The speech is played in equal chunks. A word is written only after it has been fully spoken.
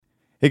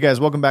Hey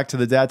guys, welcome back to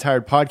the Dad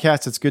Tired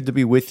Podcast. It's good to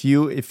be with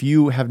you. If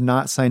you have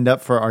not signed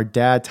up for our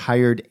Dad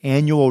Tired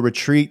annual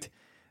retreat,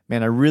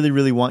 man, I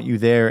really want you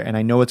there. And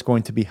I know it's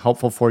going to be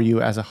helpful for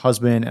you as a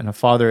husband and a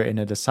father and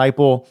a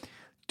disciple.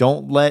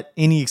 Don't let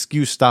any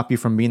excuse stop you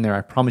from being there. I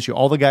promise you,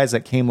 all the guys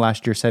that came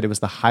last year said it was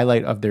the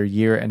highlight of their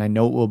year, and I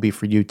know it will be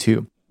for you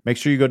too. Make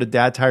sure you go to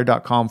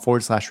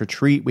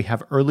dadtired.com/retreat. We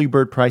have early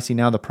bird pricing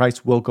now. The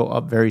price will go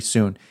up very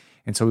soon.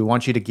 And so we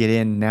want you to get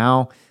in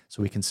now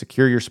so we can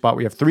secure your spot.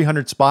 We have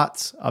 300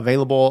 spots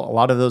available. A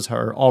lot of those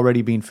are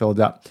already being filled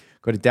up.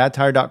 Go to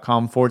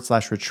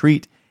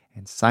dadtired.com/retreat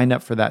and sign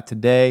up for that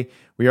today.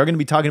 We are going to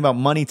be talking about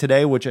money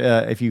today, which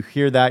if you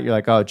hear that, you're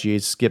like, oh,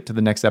 geez, skip to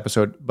the next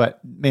episode. But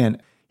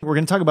man, we're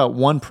going to talk about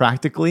one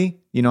practically.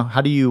 You know,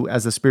 how do you,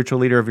 as the spiritual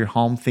leader of your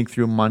home, think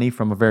through money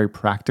from a very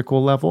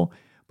practical level?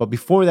 But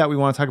before that, we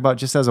want to talk about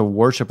just as a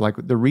worship, like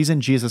the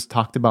reason Jesus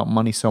talked about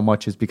money so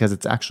much is because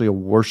it's actually a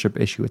worship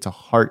issue. It's a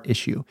heart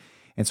issue.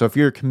 And so if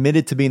you're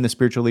committed to being the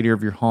spiritual leader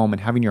of your home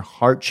and having your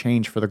heart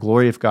change for the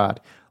glory of God,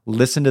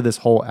 listen to this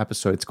whole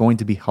episode. It's going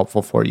to be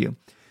helpful for you.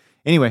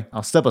 Anyway,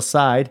 I'll step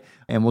aside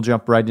and we'll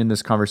jump right into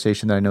this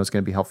conversation that I know is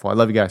going to be helpful. I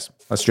love you guys.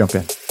 Let's jump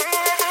in.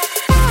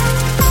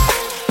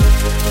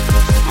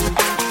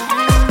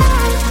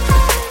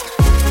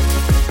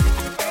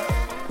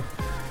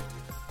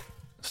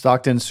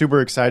 Stockton,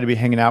 super excited to be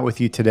hanging out with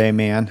you today,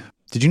 man.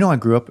 Did you know I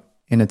grew up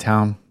in a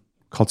town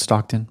called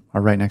Stockton, or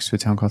right next to a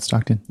town called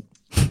Stockton?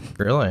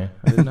 Really?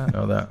 I did not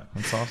know that.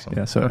 That's awesome.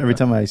 Yeah, so every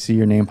time I see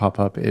your name pop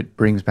up, it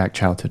brings back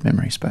childhood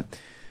memories. But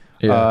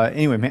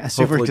anyway, man,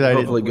 super excited.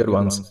 Hopefully good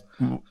ones.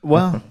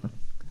 Well,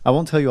 I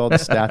won't tell you all the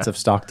stats of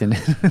Stockton.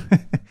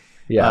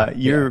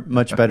 You're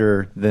much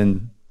better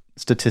than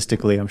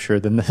statistically, I'm sure,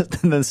 than the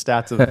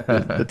stats of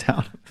the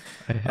town.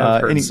 I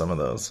have heard some of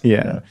those.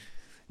 Yeah.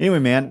 Anyway,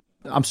 man,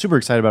 I'm super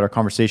excited about our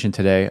conversation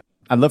today.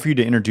 I'd love for you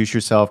to introduce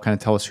yourself, kind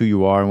of tell us who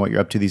you are and what you're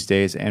up to these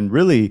days. And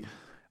really,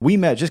 we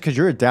met just because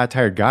you're a Dad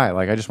Tired guy.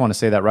 Like, I just want to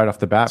say that right off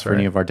the bat. That's for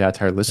any of our Dad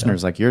Tired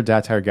listeners. Yeah. Like, you're a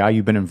Dad Tired guy.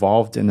 You've been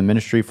involved in the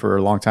ministry for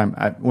a long time.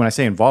 When I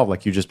say involved,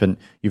 like you've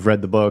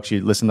read the books,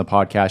 you listen to the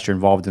podcast, you're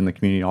involved in the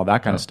community, all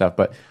that kind of stuff.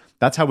 But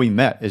that's how we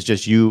met, is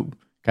just you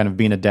kind of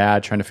being a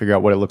dad, trying to figure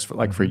out what it looks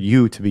like for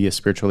you to be a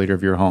spiritual leader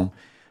of your home.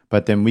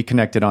 But then we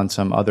connected on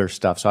some other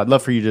stuff. So I'd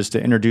love for you just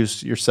to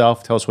introduce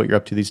yourself, tell us what you're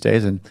up to these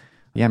days. And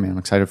yeah, man, I'm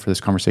excited for this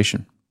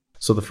conversation.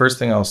 So the first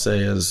thing I'll say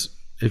is,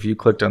 if you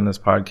clicked on this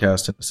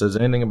podcast and it says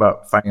anything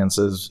about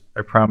finances,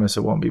 I promise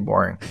it won't be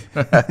boring.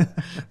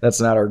 That's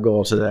not our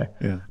goal today.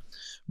 Yeah.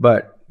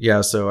 But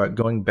yeah, so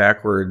going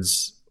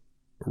backwards,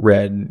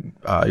 read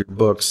your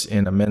books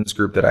in a men's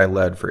group that I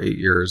led for 8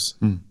 years.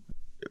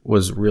 It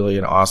was really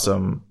an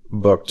awesome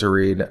book to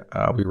read.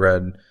 We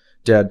read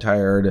Dad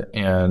Tired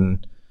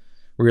and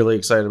really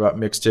excited about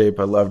Mixtape.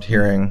 I loved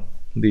hearing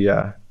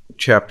the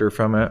chapter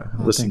from it.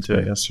 Listened to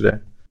it yesterday.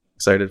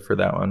 Excited for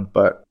that one.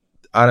 But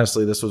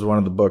honestly, this was one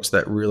of the books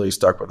that really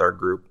stuck with our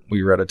group.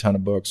 We read a ton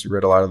of books. We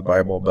read a lot of the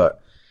Bible,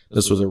 but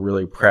this was a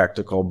really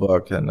practical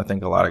book, and I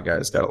think a lot of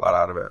guys got a lot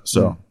out of it.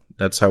 So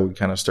that's how we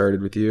kind of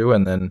started with you,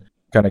 and then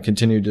kind of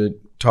continued to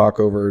talk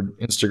over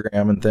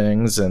Instagram and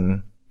things,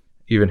 and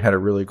even had a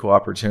really cool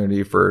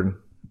opportunity for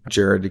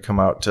Jerrad to come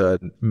out to a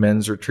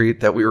men's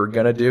retreat that we were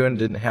going to do and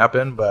didn't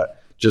happen,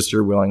 but just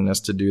your willingness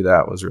to do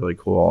that was really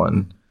cool,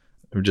 and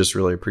I've just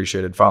really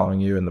appreciated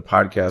following you, and the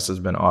podcast has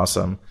been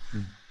awesome.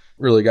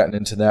 Really gotten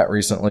into that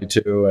recently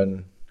too,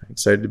 and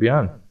excited to be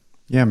on.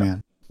 Yeah,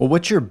 man. Well,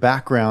 what's your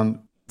background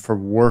for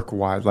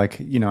work-wise? Like,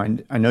 you know,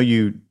 I know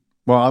you,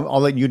 well, I'll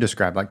let you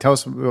describe. Like, tell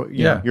us,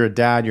 you know, you're a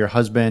dad, you're a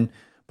husband,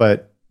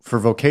 but for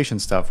vocation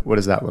stuff, what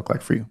does that look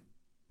like for you?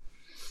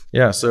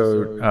 Yeah,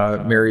 so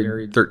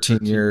married 13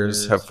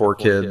 years, have 4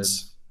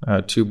 kids,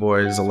 2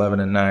 boys, 11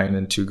 and 9,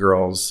 and 2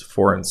 girls,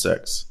 4 and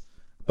 6.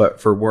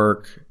 But for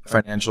work,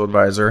 financial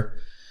advisor.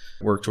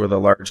 Worked with a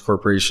large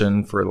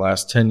corporation for the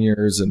last 10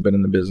 years and been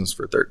in the business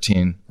for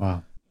 13.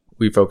 Wow.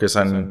 We focus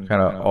on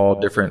kind of all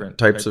different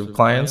types of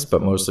clients,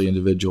 but mostly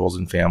individuals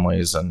and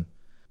families. And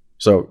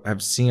so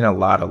I've seen a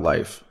lot of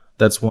life.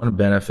 That's one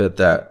benefit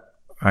that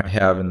I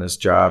have in this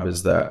job,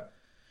 is that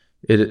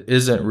it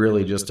isn't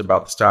really just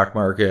about the stock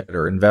market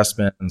or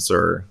investments,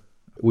 or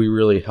we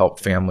really help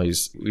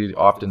families. We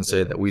often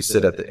say that we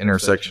sit at the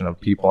intersection of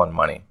people and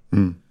money.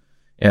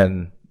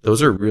 And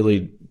those are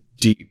really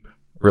deep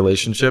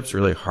relationships,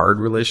 really hard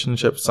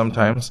relationships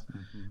sometimes.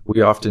 We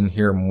often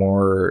hear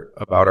more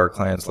about our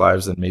clients'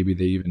 lives than maybe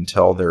they even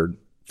tell their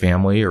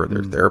family or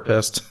their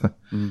therapist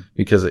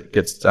because it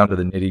gets down to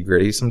the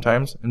nitty-gritty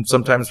sometimes, and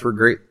sometimes for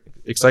great,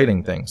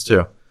 exciting things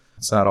too.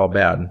 It's not all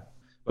bad.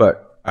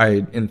 But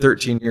I, in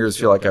 13 years,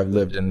 feel like I've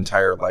lived an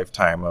entire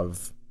lifetime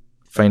of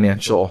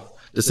financial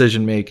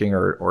decision-making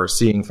or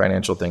seeing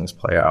financial things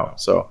play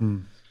out. So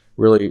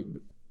really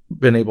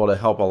been able to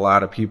help a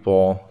lot of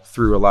people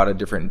through a lot of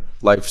different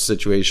life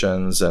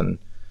situations, and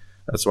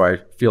that's why I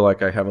feel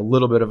like I have a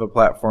little bit of a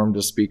platform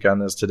to speak on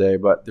this today.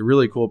 But the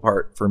really cool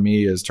part for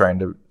me is trying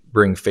to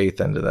bring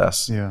faith into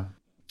this. Yeah,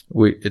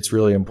 It's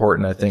really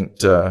important, I think,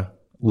 to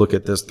look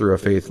at this through a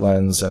faith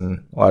lens,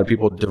 and a lot of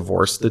people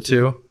divorce the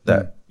two,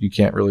 that you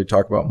can't really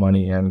talk about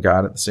money and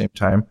God at the same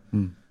time.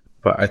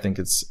 But I think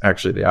it's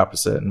actually the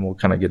opposite, and we'll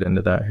kind of get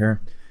into that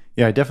here.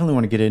 Yeah, I definitely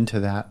want to get into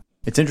that.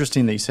 It's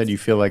interesting that you said you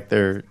feel like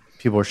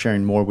people are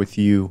sharing more with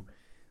you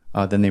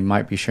than they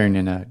might be sharing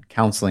in a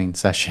counseling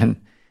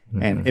session.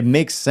 And it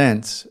makes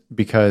sense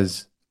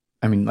because,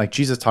 I mean, like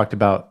Jesus talked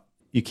about,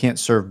 you can't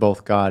serve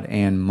both God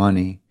and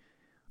money,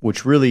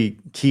 which really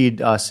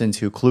clued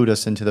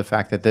us into the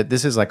fact that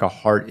this is like a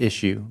heart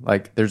issue.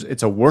 Like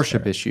it's a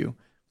worship issue.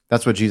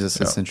 That's what Jesus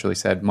essentially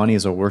said. Money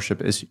is a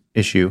worship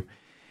issue.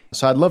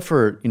 So I'd love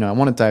I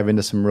want to dive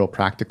into some real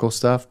practical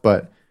stuff,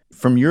 but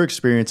from your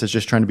experience as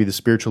just trying to be the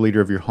spiritual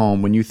leader of your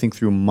home, when you think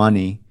through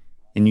money,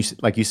 and you,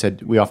 like you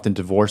said, we often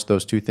divorce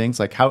those two things.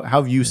 Like how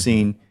have you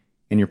seen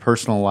in your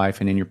personal life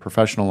and in your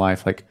professional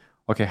life, like,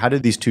 okay, how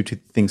did these two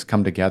things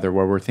come together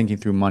where we're thinking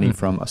through money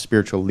from a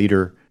spiritual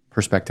leader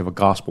perspective, a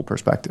gospel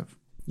perspective?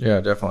 Yeah,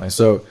 definitely.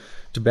 So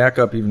to back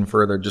up even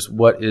further, just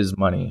what is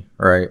money,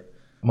 right?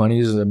 Money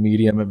is a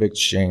medium of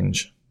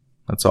exchange.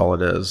 That's all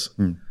it is.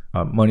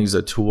 Money is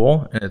a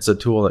tool, and it's a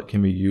tool that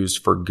can be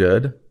used for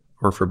good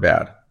or for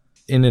bad.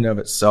 In and of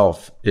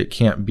itself, it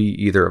can't be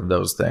either of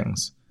those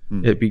things.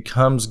 It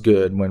becomes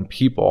good when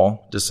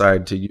people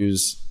decide to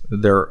use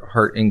their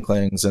heart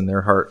inklings and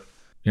their heart,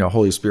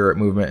 Holy Spirit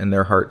movement in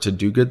their heart to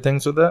do good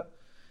things with it.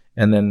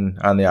 And then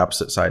on the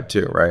opposite side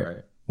too, right?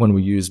 When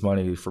we use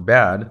money for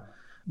bad,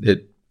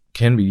 it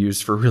can be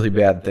used for really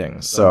bad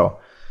things. So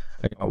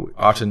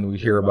often we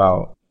hear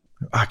about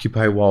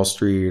Occupy Wall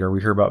Street, or we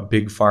hear about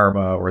big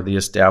pharma or the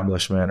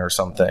establishment or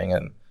something.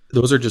 And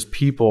those are just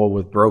people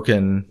with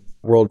broken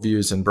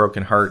worldviews and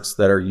broken hearts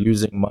that are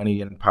using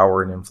money and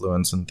power and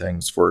influence and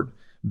things for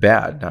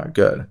bad, not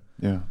good.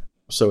 Yeah.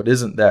 So it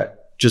isn't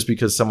that just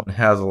because someone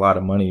has a lot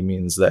of money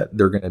means that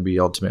they're going to be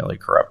ultimately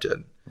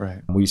corrupted.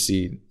 Right. We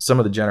see some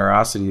of the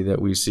generosity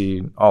that we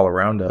see all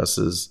around us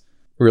is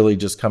really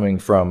just coming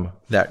from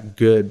that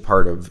good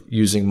part of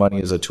using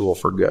money as a tool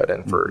for good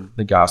and for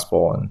the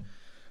gospel. And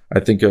I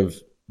think of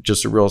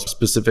just a real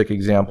specific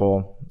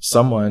example.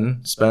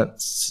 Someone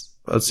spent,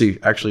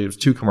 actually it was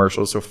two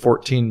commercials. So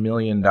 $14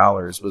 million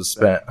was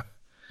spent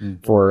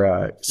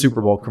for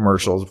Super Bowl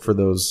commercials for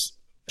those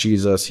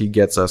Jesus, He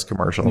Gets Us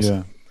commercials.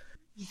 Yeah.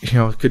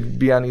 It could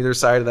be on either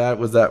side of that.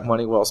 Was that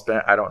money well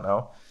spent? I don't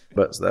know.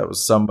 But that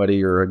was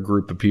somebody or a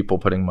group of people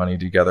putting money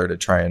together to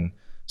try and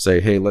say,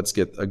 hey, let's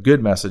get a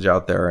good message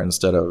out there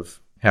instead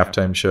of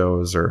halftime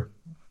shows or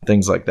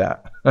things like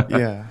that.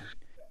 Yeah.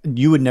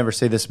 You would never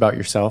say this about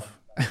yourself,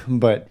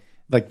 but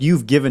like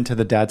you've given to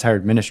the Dad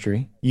Tired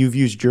ministry. You've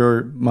used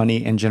your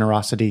money and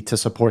generosity to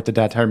support the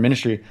Dad Tired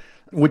ministry,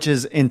 which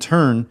is in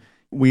turn,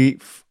 we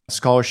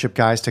scholarship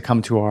guys to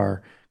come to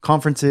our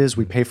conferences.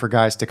 We pay for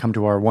guys to come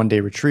to our one-day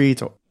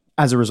retreats.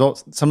 As a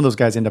result, some of those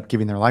guys end up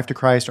giving their life to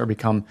Christ or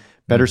become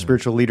better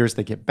spiritual leaders.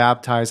 They get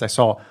baptized. I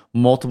saw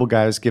multiple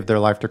guys give their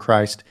life to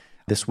Christ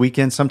this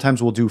weekend.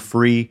 Sometimes we'll do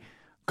free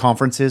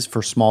conferences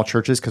for small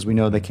churches because we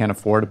know they can't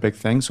afford a big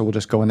thing. So we'll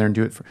just go in there and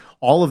do it.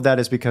 All of that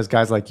is because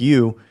guys like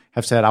you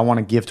have said, I want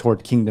to give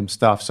toward kingdom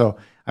stuff. So,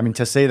 I mean,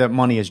 to say that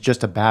money is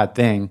just a bad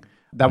thing,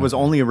 that was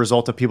only a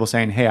result of people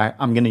saying, hey,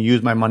 I'm going to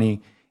use my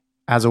money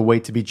as a way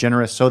to be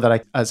generous so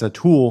that as a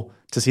tool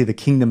to see the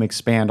kingdom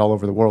expand all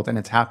over the world. And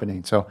it's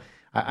happening. So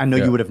I know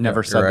you would have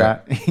never said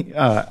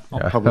that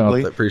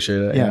publicly. I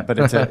appreciate it. Yeah, but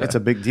it's a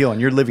big deal.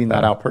 And you're living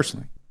that out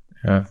personally.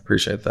 Yeah,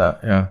 appreciate that.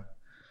 Yeah.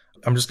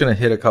 I'm just going to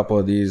hit a couple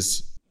of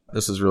these.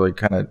 This is really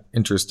kind of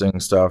interesting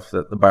stuff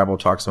that the Bible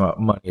talks about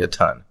money a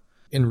ton.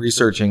 In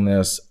researching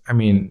this, I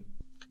mean,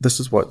 this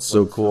is what's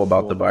so cool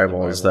about the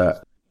Bible is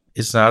that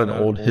it's not an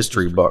old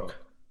history book.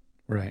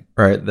 Right.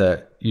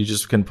 That you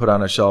just can put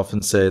on a shelf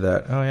and say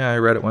that, oh yeah, I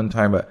read it one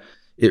time, but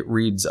it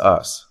reads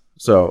us.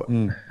 So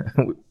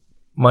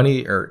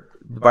money, or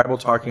the Bible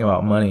talking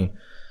about money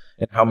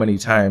and how many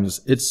times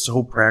it's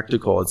so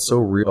practical. It's so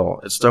real.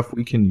 It's stuff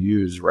we can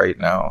use right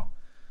now.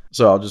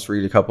 So I'll just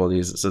read a couple of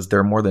these. It says there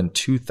are more than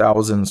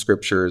 2,000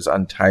 scriptures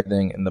on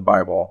tithing in the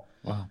Bible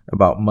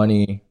about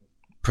money,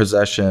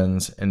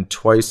 possessions, and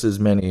twice as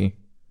many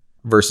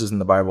verses in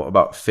the Bible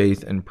about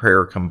faith and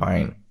prayer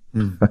combined.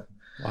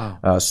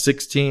 Wow.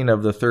 16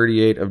 of the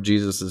 38 of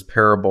Jesus's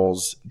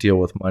parables deal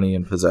with money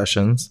and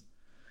possessions.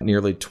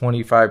 Nearly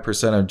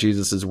 25% of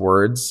Jesus's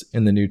words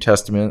in the New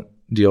Testament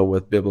deal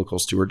with biblical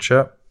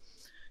stewardship.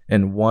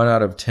 And 1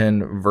 out of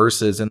 10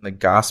 verses in the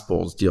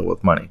Gospels deal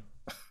with money.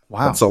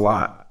 Wow. That's a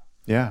lot.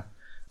 Yeah.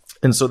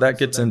 And so that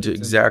gets into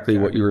exactly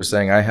what you were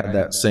saying. I had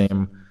that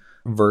same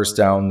verse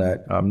down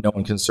that no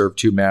one can serve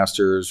two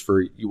masters,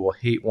 for you will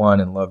hate one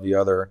and love the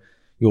other.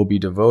 You will be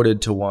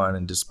devoted to one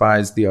and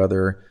despise the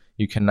other.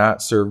 You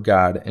cannot serve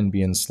God and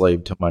be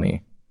enslaved to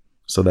money.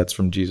 So that's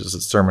from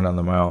Jesus' Sermon on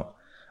the Mount.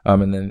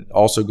 And then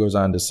also goes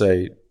on to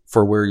say,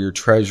 for where your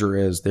treasure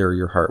is, there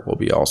your heart will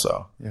be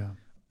also. Yeah.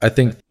 I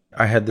think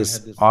I had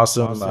this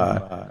awesome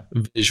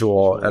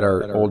visual at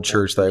our old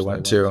church that I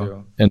went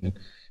to, and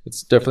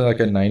it's definitely like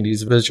a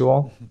 90s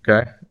visual.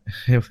 Okay.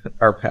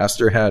 Our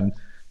pastor had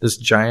this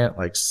giant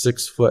like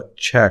 6-foot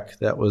check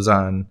that was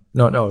on,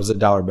 no, it was a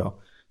dollar bill,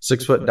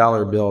 6-foot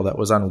dollar bill that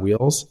was on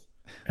wheels.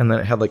 And then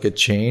it had like a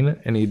chain,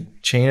 and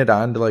he'd chain it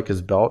on to like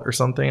his belt or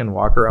something and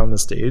walk around the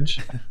stage.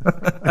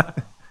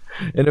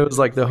 And it was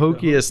like the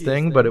hokiest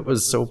thing, but it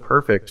was so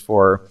perfect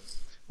for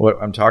what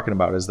I'm talking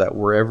about, is that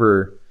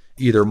wherever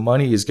either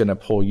money is going to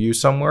pull you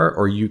somewhere,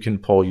 or you can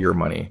pull your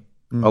money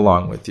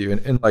along with you.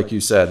 And like you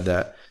said,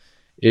 that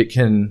it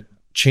can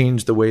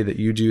change the way that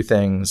you do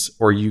things,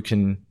 or you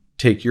can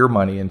take your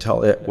money and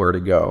tell it where to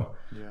go.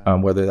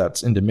 Whether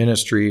that's into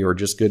ministry or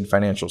just good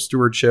financial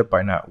stewardship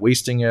by not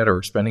wasting it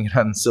or spending it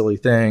on silly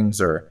things.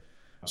 Or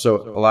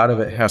so a lot of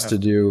it has to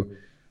do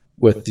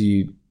with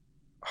the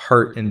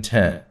heart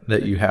intent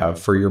that you have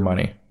for your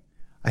money.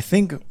 I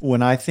think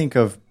when I think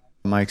of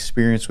my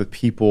experience with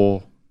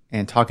people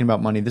and talking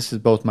about money, this is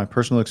both my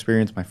personal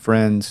experience, my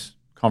friends,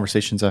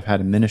 conversations I've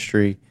had in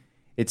ministry.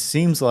 It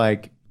seems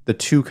like the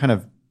two kind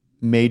of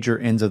major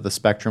ends of the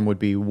spectrum would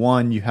be,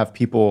 one, you have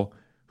people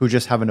who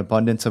just have an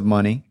abundance of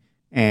money.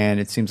 And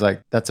it seems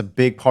like that's a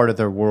big part of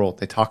their world.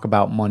 They talk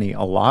about money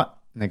a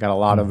lot, and they got a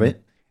lot of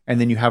it. And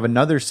then you have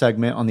another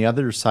segment on the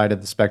other side of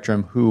the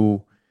spectrum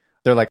who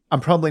they're like,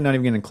 I'm probably not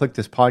even going to click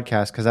this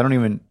podcast because I don't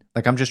even,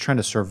 like, I'm just trying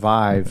to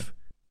survive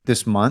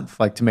this month,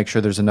 like to make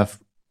sure there's enough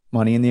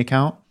money in the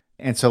account.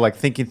 And so like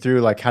thinking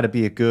through like how to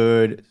be a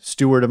good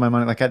steward of my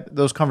money, like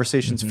those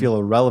conversations feel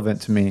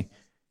irrelevant to me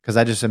because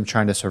I just am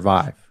trying to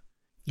survive.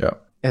 Yeah.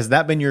 Has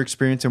that been your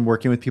experience in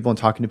working with people and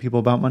talking to people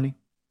about money?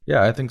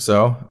 Yeah, I think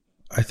so.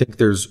 I think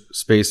there's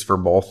space for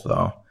both,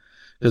 though.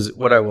 Because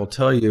what I will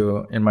tell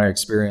you in my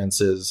experience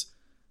is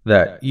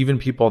that even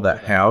people that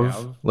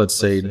have, let's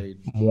say,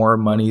 more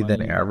money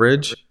than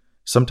average,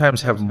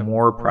 sometimes have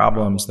more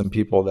problems than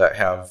people that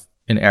have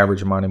an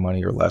average amount of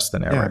money or less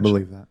than average. Yeah, I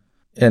believe that.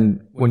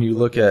 And when you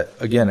look at,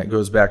 again, it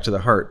goes back to the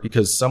heart,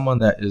 because someone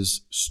that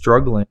is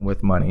struggling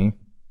with money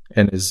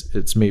and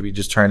it's maybe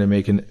just trying to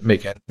make ends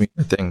meet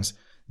for things,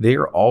 they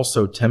are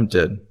also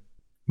tempted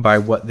by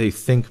what they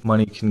think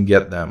money can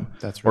get them.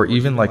 That's right. Or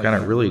even like on a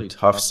really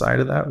tough side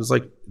of that, it's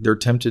like they're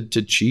tempted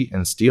to cheat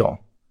and steal.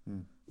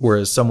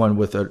 Whereas someone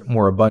with a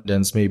more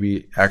abundance,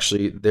 maybe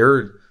actually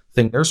their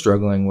thing they're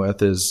struggling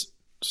with is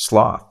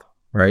sloth,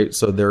 right?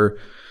 So they're,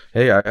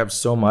 hey, I have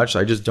so much,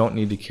 I just don't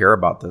need to care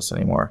about this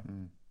anymore.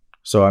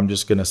 So I'm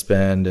just going to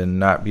spend and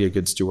not be a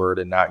good steward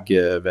and not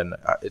give, and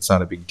it's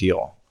not a big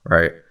deal,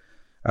 right?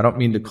 I don't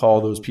mean to call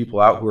those people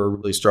out who are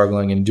really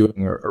struggling and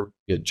doing a really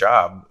good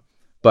job,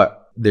 but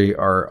they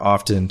are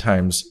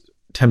oftentimes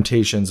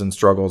temptations and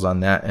struggles on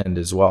that end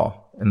as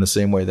well, in the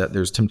same way that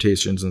there's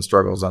temptations and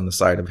struggles on the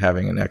side of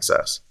having an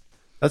excess.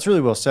 That's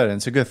really well said. And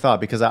it's a good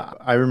thought, because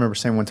I remember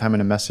saying one time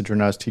in a message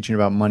when I was teaching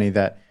about money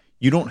that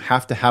you don't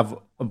have to have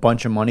a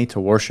bunch of money to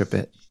worship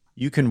it.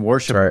 You can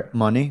worship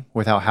money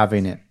without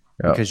having it,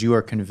 because you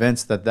are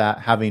convinced that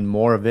having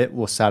more of it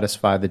will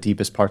satisfy the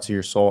deepest parts of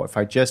your soul. If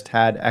I just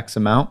had X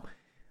amount,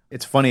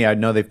 it's funny, I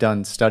know they've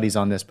done studies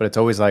on this, but it's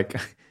always like,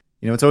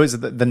 it's always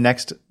the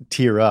next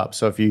tier up.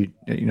 So if you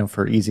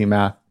for easy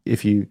math,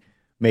 if you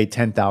made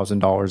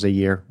 $10,000 a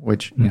year,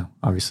 which,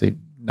 obviously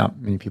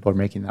not many people are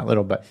making that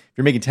little, but if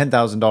you're making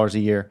 $10,000 a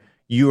year,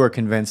 you are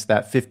convinced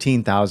that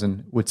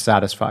 15,000 would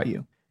satisfy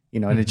you,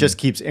 and it just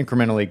keeps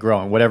incrementally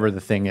growing, whatever the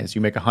thing is. You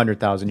make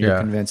 100,000, you're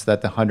convinced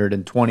that the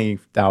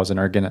 120,000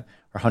 or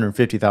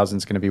 150,000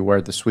 is going to be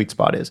where the sweet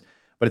spot is.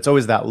 But it's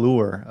always that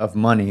lure of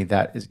money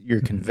that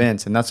you're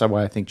convinced. And that's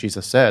why I think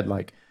Jesus said,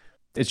 like,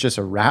 it's just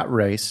a rat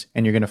race,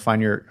 and you're going to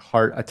find your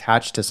heart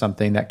attached to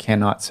something that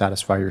cannot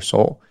satisfy your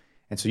soul.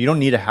 And so you don't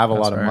need to have a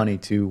lot of money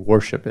to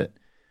worship it.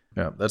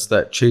 Yeah, that's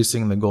that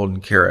chasing the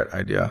golden carrot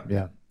idea.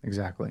 Yeah,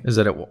 exactly. Is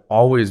that it will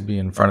always be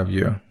in front of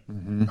you.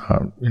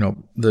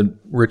 The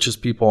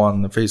richest people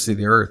on the face of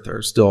the earth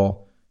are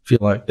still feel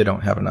like they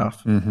don't have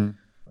enough.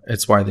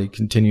 It's why they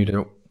continue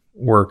to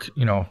work,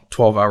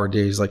 12-hour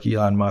days like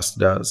Elon Musk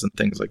does and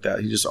things like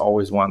that. He just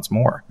always wants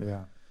more.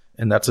 Yeah.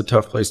 And that's a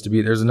tough place to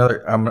be. There's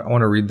another, I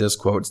want to read this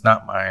quote. It's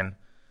not mine,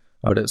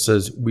 but it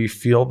says, "We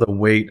feel the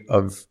weight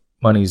of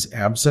money's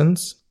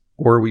absence,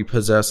 or we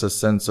possess a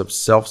sense of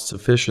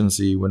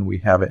self-sufficiency when we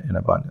have it in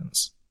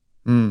abundance."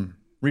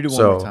 Read it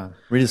one more time.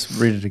 Read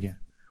it again.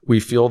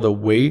 We feel the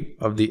weight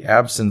of the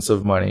absence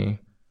of money,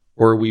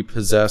 or we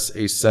possess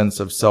a sense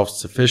of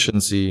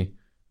self-sufficiency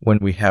when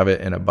we have it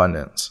in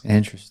abundance.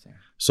 Interesting.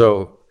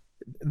 So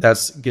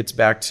that gets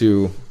back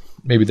to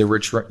maybe the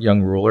rich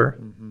young ruler,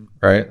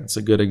 right? It's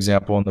a good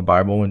example in the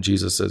Bible when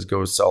Jesus says,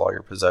 "Go sell all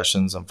your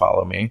possessions and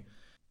follow me."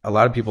 A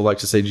lot of people like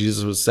to say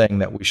Jesus was saying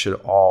that we should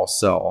all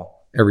sell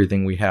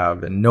everything we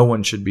have, and no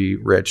one should be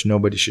rich.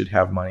 Nobody should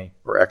have money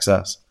or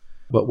excess.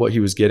 But what he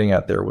was getting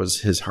at there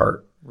was his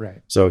heart.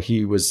 Right. So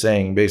he was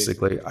saying,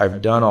 basically,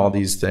 I've done all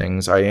these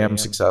things. I am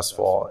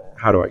successful.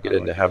 How do I get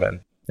into heaven?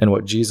 And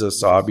what Jesus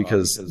saw,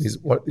 because he's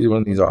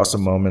one of these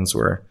awesome moments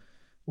where,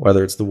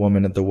 whether it's the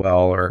woman at the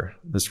well or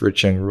this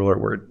rich young ruler,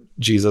 where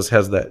Jesus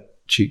has that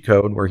cheat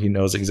code where he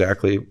knows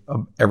exactly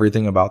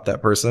everything about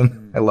that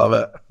person. I love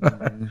it.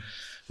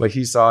 But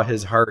he saw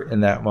his heart in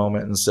that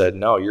moment and said,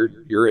 no,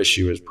 your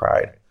issue is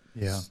pride.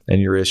 Yeah.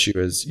 And your issue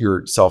is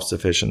your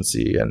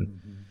self-sufficiency. And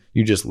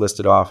you just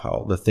listed off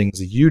how the things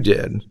that you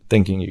did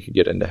thinking you could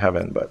get into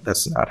heaven, but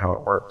that's not how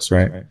it works,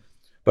 right?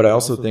 But I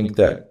also think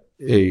that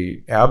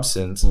a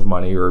absence of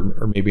money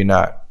or maybe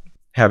not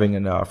having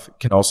enough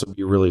can also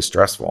be really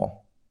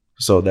stressful.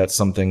 So that's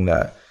something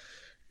that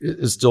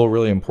is still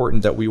really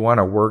important, that we want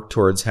to work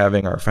towards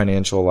having our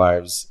financial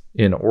lives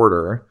in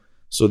order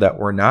so that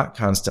we're not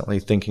constantly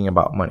thinking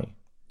about money.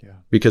 Yeah.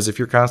 Because if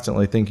you're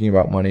constantly thinking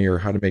about money or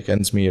how to make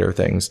ends meet or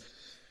things,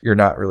 you're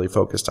not really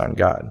focused on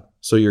God.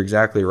 So you're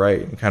exactly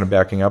right. And kind of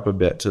backing up a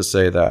bit to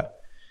say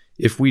that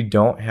if we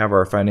don't have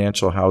our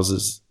financial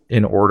houses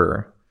in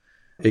order,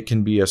 it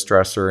can be a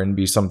stressor and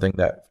be something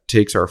that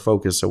takes our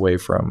focus away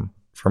from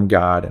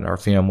God and our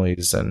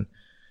families. And,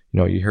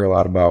 you hear a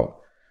lot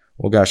about,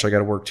 well, gosh, I got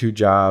to work 2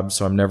 jobs,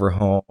 so I'm never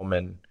home.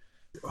 And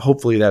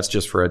hopefully that's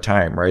just for a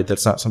time, right?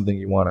 That's not something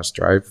you want to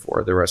strive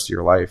for the rest of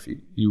your life.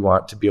 You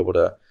want to be able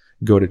to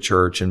go to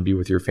church and be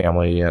with your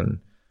family and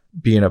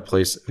be in a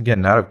place,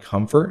 again, not of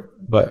comfort,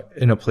 but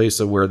in a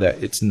place of where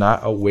that it's not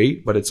a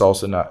weight, but it's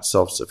also not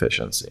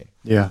self-sufficiency.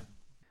 Yeah.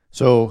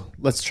 So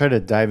let's try to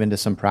dive into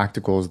some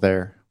practicals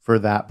there for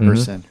that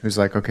person who's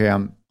like, okay,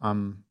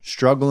 I'm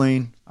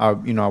struggling. I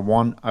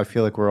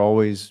feel like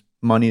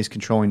money is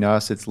controlling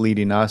us. It's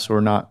leading us. We're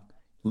not,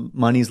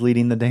 money's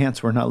leading the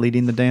dance. We're not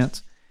leading the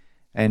dance.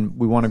 And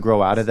we want to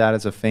grow out of that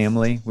as a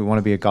family. We want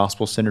to be a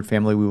gospel-centered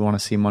family. We want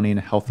to see money in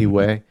a healthy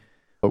way,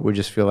 but we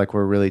just feel like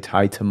we're really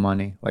tied to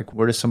money. Like,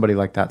 where does somebody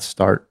like that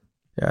start?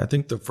 Yeah, I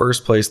think the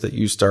first place that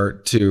you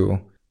start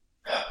to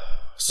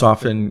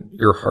soften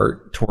your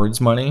heart towards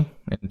money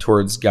and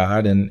towards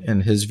God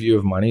and his view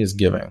of money is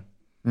giving.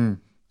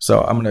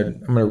 So I'm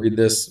gonna read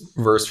this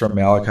verse from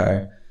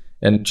Malachi,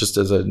 and just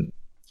as an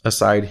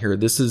aside here,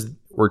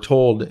 we're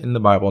told in the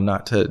Bible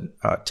not to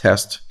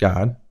test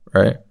God,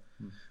 right?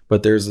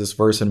 But there's this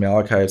verse in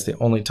Malachi. It's the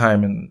only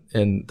time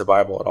in the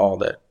Bible at all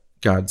that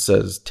God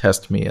says,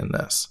 "Test me in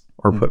this,"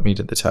 or "Put me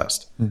to the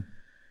test."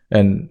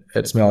 And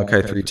it's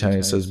Malachi 3:10.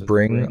 It says,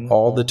 "Bring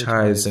all the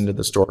tithes into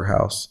the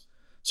storehouse,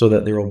 so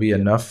that there will be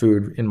enough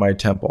food in my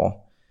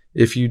temple.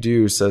 If you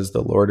do, says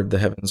the Lord of the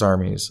heavens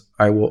armies,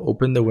 I will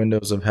open the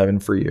windows of heaven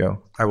for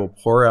you. I will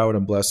pour out a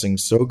blessing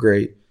so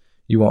great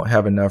you won't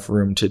have enough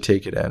room to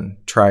take it in.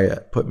 Try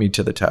it. Put me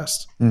to the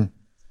test."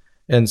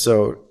 And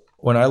so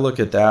when I look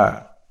at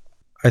that,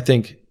 I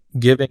think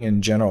giving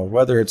in general,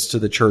 whether it's to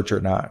the church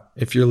or not,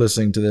 if you're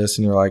listening to this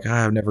and you're like,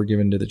 I've never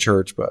given to the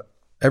church, but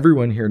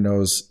everyone here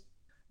knows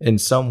in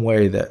some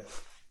way that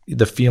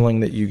the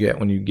feeling that you get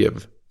when you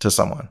give to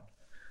someone,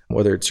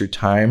 whether it's your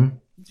time,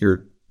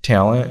 your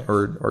talent,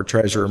 or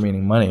treasure,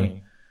 meaning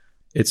money,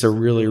 it's a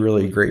really,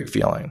 really great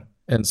feeling.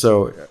 And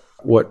so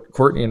what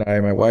Courtney and I,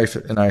 my wife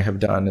and I, have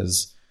done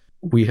is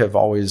we have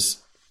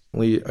always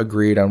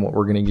agreed on what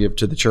we're going to give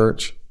to the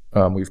church.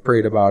 We've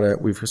prayed about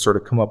it. We've sort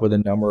of come up with a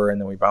number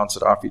and then we bounce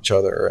it off each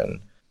other.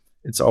 And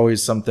it's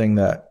always something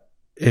that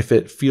if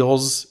it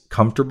feels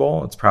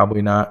comfortable, it's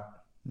probably not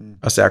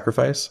a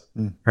sacrifice,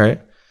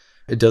 right?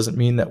 It doesn't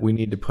mean that we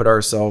need to put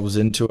ourselves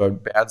into a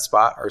bad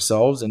spot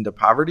ourselves, into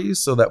poverty,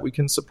 so that we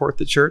can support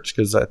the church.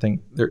 Because I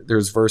think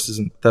there's verses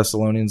in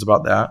Thessalonians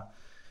about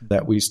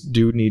that we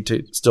do need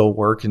to still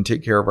work and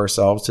take care of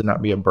ourselves to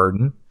not be a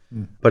burden.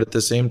 But at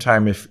the same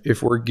time,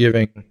 if we're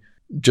giving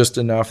just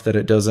enough that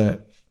it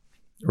doesn't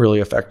really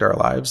affect our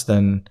lives,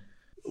 then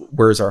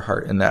where's our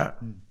heart in that?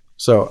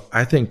 So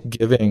I think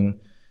giving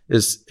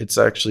it's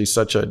actually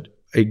such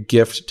a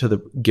gift to the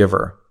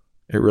giver.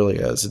 It really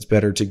is. It's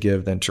better to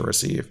give than to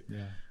receive.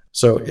 Yeah.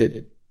 So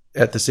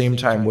at the same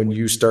time, when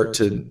you start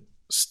to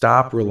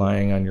stop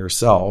relying on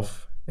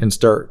yourself and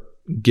start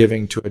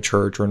giving to a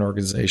church or an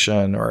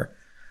organization, or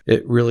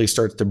it really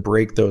starts to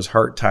break those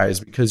heart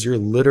ties, because you're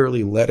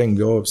literally letting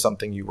go of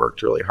something you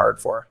worked really hard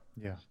for.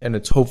 Yeah. And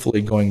it's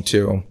hopefully going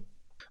to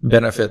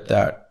benefit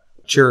that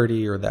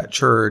charity or that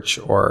church.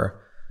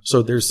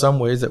 So there's some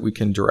ways that we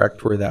can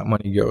direct where that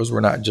money goes.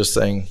 We're not just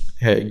saying,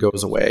 hey, it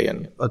goes away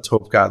and let's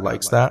hope God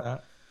likes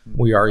that.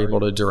 We are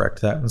able to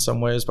direct that in some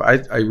ways.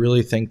 But I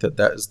really think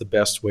that is the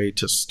best way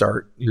to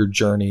start your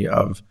journey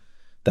of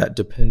that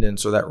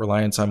dependence or that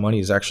reliance on money,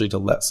 is actually to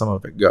let some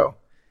of it go.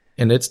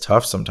 And it's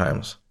tough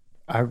sometimes.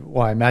 I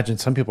imagine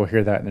some people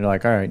hear that and they're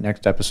like, all right,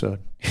 next episode.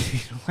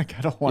 Like,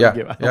 I don't want to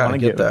give. I don't want to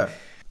give that.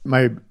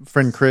 My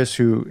friend Chris,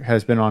 who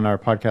has been on our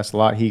podcast a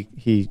lot,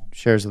 he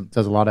does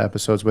a lot of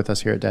episodes with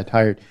us here at Dad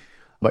Tired.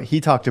 But he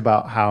talked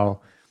about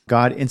how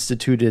God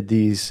instituted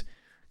these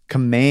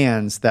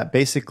commands that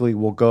basically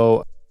will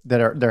go,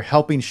 they're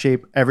helping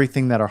shape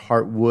everything that our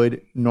heart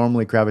would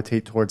normally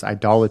gravitate towards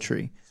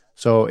idolatry.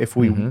 So if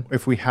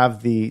we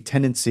have the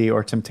tendency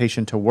or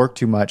temptation to work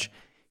too much,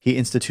 he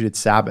instituted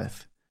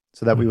Sabbath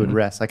so that we would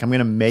rest. Like, I'm going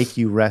to make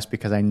you rest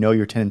because I know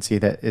your tendency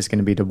that is going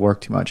to be to work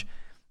too much.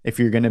 If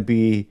you're going to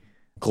be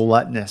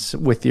gluttonous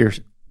with your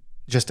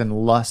just in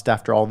lust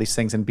after all these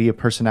things and be a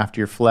person after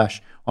your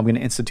flesh, I'm going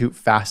to institute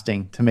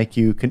fasting to make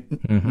you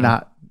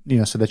not,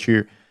 so that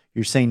you're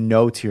saying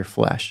no to your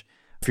flesh.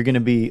 If you're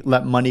going to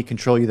let money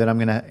control you, then I'm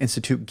going to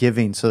institute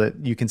giving so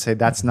that you can say,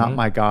 that's not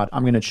my God.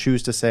 I'm going to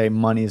choose to say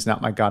money is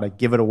not my God. I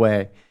give it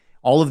away.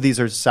 All of these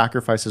are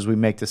sacrifices we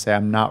make to say,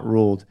 I'm not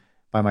ruled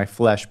by my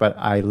flesh, but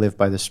I live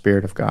by the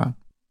Spirit of God.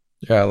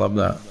 Yeah, I love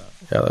that.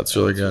 Yeah, that's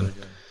really good.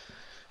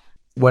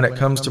 When it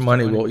comes to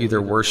money, we'll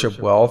either worship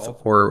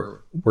wealth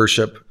or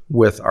worship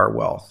with our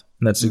wealth.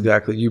 And that's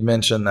exactly, you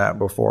mentioned that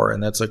before,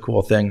 and that's a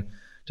cool thing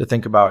to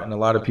think about. And a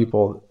lot of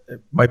people,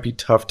 it might be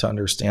tough to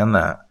understand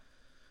that,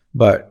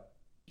 but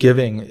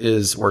giving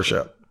is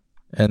worship.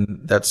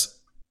 And that's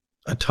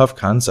a tough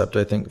concept,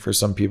 I think, for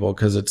some people,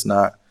 because it's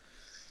not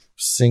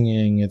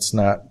singing, it's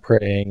not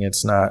praying,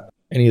 it's not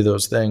any of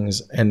those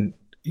things. And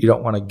you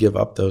don't want to give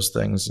up those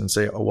things and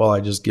say, oh, well,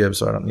 I just give,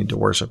 so I don't need to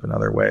worship in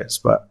other ways.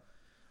 But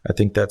I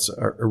think that's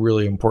a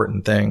really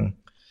important thing.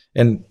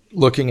 And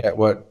looking at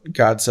what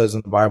God says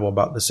in the Bible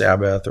about the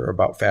Sabbath or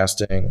about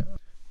fasting,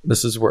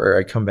 this is where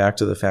I come back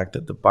to the fact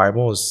that the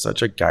Bible is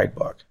such a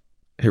guidebook.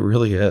 It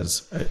really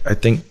is. I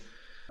think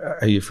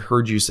I've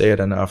heard you say it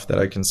enough that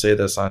I can say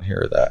this on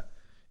here, that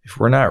if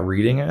we're not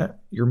reading it,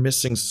 you're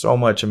missing so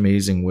much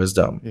amazing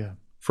wisdom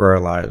for our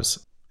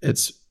lives.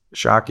 It's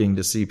shocking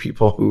to see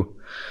people who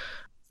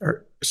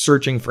are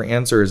searching for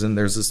answers, and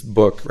there's this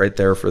book right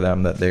there for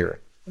them that they're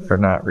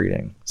not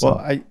reading. So.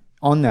 Well,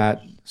 on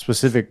that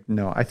specific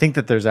note, I think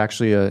that there's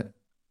actually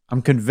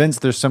I'm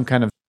convinced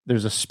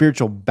there's a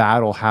spiritual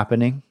battle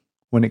happening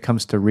when it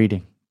comes to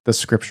reading the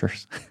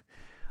scriptures.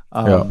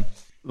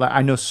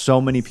 I know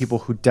so many people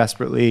who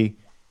desperately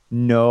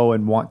know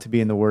and want to be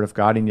in the Word of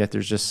God, and yet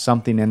there's just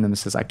something in them that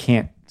says, I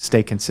can't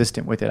stay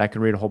consistent with it. I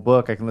can read a whole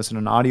book, I can listen to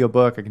an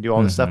audiobook, I can do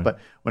all this stuff, but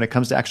when it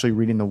comes to actually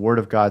reading the Word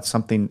of God,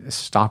 something is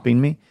stopping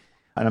me.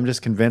 And I'm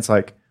just convinced,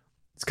 like,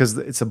 it's because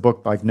it's a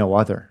book like no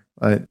other.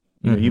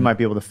 You might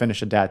be able to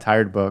finish a Dad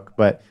Tired book,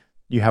 but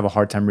you have a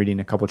hard time reading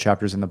a couple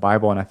chapters in the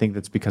Bible, and I think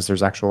that's because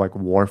there's actual like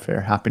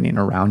warfare happening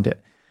around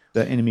it.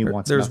 The enemy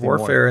wants there's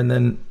warfare, and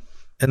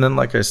then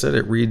like I said,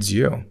 it reads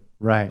you.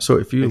 Right. So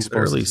if you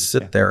literally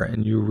sit there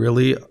and you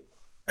really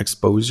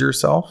expose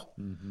yourself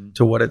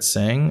to what it's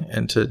saying,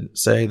 and to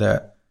say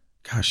that,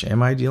 gosh,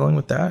 am I dealing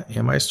with that?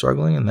 Am I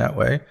struggling in that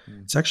way?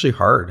 It's actually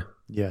hard.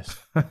 Yes.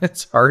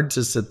 It's hard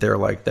to sit there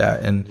like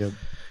that. And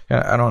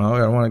I don't know, I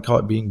don't want to call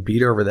it being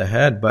beat over the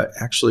head, but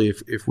actually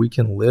if we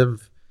can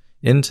live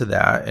into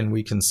that and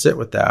we can sit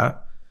with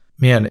that,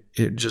 man,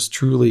 it just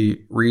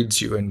truly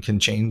reads you and can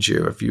change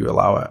you if you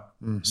allow it.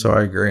 So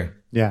I agree.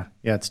 Yeah,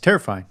 it's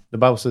terrifying. The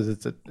Bible says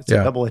it's a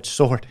double-edged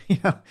sword.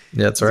 Yeah,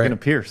 that's right. It's going to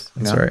pierce.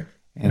 That's right.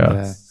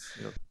 And,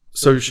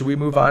 so should we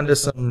move on to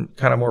some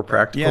kind of more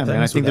practical things? Yeah,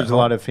 man, I think there's a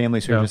lot of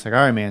families who are just like, all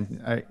right,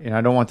 man,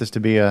 I don't want this to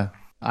be a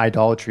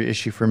idolatry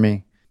issue for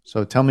me.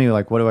 So tell me,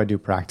 like, what do I do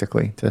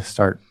practically to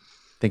start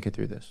thinking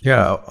through this?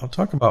 Yeah, I'll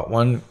talk about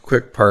one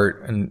quick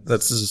part, and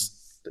that's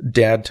just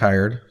Dad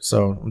Tired.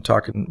 So I'm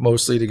talking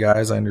mostly to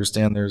guys. I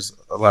understand there's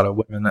a lot of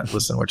women that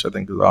listen, which I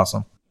think is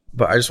awesome.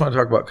 But I just want to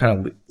talk about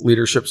kind of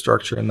leadership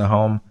structure in the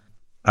home.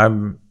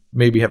 I'm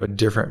maybe have a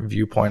different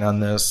viewpoint on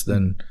this,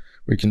 than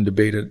we can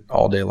debate it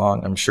all day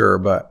long, I'm sure.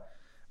 But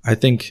I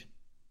think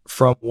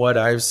from what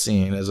I've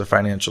seen as a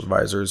financial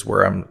advisor is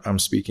where I'm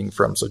speaking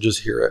from. So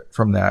just hear it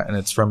from that. And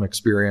it's from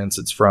experience.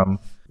 It's from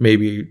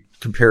maybe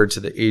compared to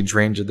the age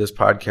range of this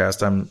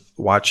podcast, I'm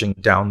watching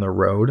down the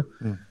road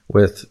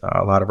with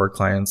a lot of our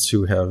clients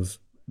who have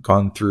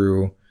gone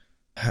through,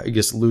 I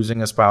guess,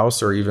 losing a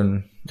spouse or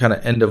even kind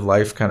of end of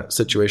life kind of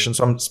situation.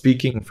 So I'm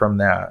speaking from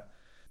that.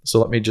 So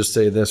let me just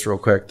say this real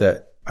quick,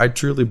 that I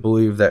truly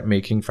believe that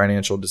making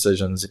financial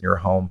decisions in your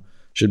home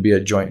should be a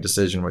joint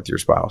decision with your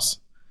spouse.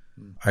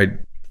 I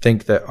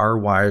think that our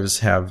wives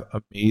have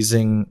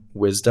amazing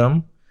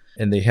wisdom,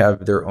 and they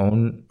have their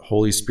own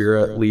Holy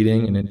Spirit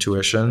leading and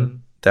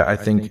intuition that I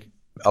think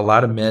a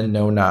lot of men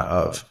know not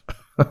of.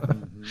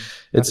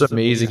 It's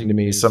amazing to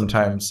me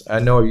sometimes. I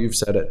know you've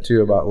said it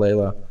too about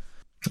Layla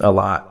a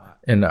lot.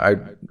 And I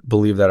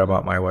believe that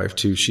about my wife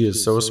too. She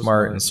is so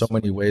smart in so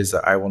many ways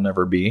that I will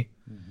never be.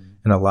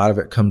 And a lot of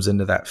it comes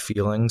into that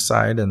feeling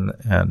side,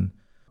 and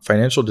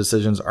financial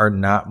decisions are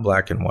not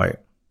black and white.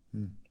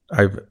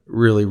 I've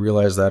really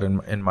realized that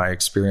in my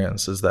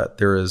experience, is that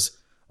there is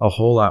a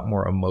whole lot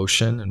more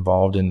emotion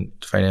involved in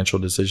financial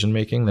decision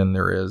making than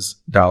there is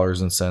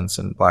dollars and cents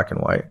in black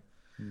and white.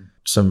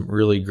 Some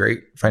really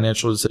great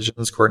financial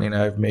decisions Courtney and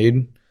I have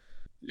made,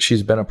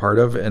 she's been a part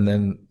of, and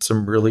then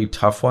some really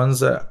tough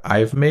ones that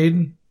I've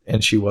made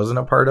and she wasn't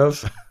a part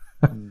of.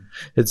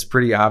 It's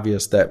pretty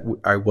obvious that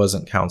I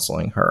wasn't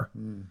counseling her.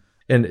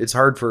 And it's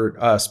hard for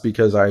us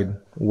because I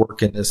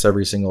work in this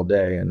every single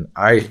day, and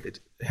I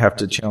have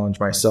to challenge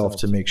myself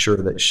to make sure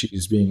that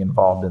she's being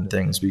involved in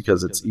things,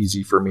 because it's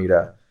easy for me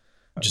to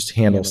just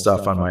handle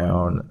stuff on my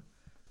own.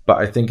 But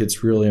I think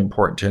it's really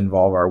important to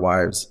involve our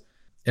wives.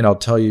 And I'll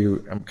tell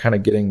you, I'm kind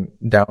of getting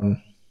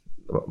down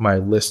my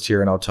list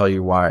here, and I'll tell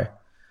you why.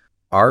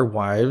 Our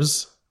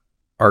wives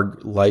are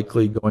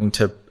likely going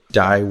to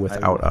die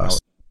without us.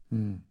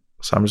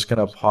 So I'm just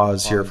going to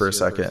pause here for a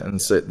second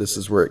and say this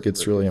is where it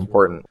gets really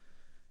important.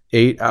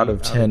 8 out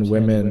of 10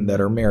 women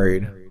that are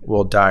married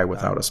will die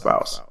without a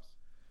spouse.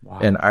 Wow.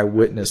 And I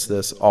witness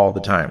this all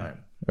the time.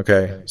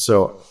 Okay.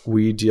 So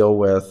we deal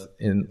with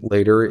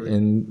later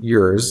in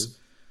years,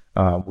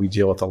 we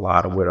deal with a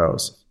lot of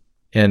widows,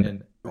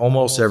 and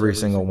almost every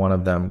single one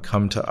of them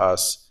come to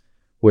us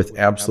with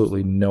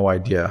absolutely no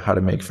idea how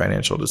to make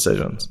financial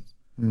decisions.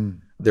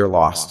 They're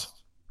lost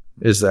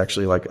is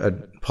actually like a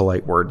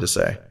polite word to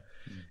say.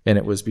 And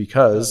it was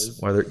because,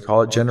 whether you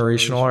call it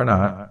generational or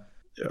not,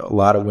 a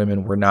lot of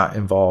women were not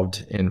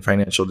involved in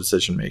financial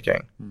decision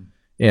making.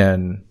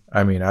 And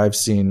I mean, I've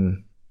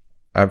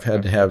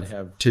had to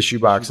have tissue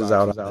boxes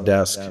out on the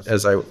desk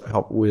as I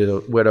help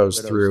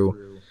widows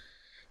through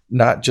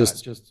not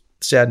just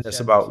sadness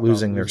about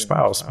losing their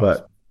spouse,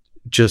 but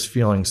just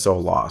feeling so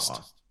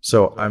lost.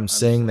 So I'm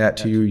saying that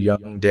to you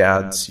young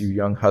dads, you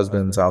young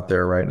husbands out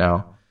there right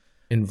now,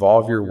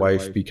 involve your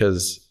wife,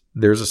 because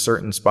there's a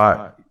certain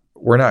spot.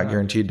 We're not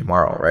guaranteed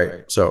tomorrow,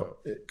 right? So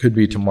it could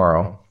be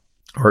tomorrow,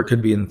 or it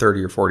could be in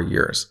 30 or 40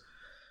 years.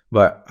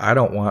 But I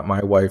don't want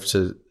my wife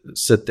to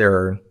sit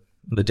there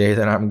the day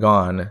that I'm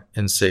gone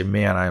and say,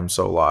 man, I am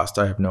so lost.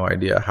 I have no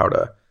idea how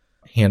to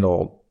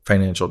handle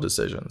financial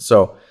decisions.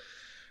 So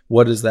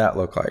what does that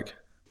look like?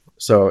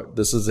 So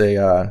this is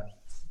a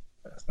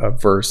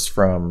verse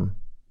from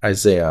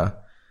Isaiah.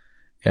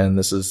 And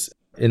this is,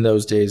 in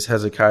those days,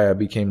 Hezekiah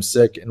became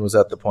sick and was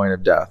at the point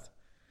of death.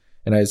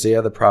 And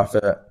Isaiah the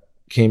prophet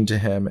came to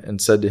him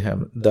and said to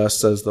him, thus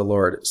says the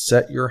Lord,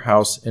 set your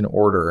house in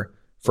order,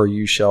 for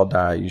you shall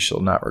die, you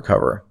shall not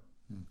recover.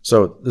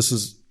 So this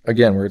is,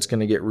 again, where it's going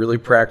to get really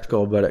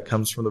practical, but it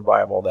comes from the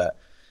Bible that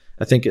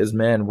I think as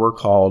men, we're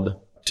called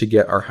to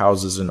get our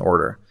houses in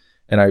order.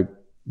 And I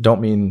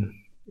don't mean,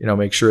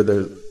 make sure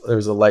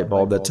there's a light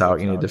bulb that's out,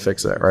 you need to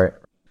fix it, right?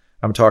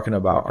 I'm talking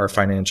about our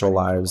financial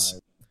lives,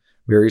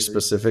 very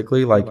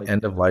specifically, like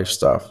end of life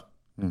stuff.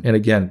 And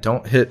again,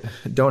 don't hit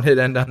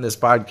end on this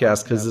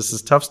podcast, because this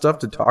is tough stuff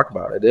to talk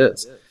about. It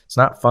is. It's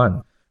not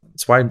fun.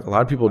 It's why a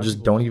lot of people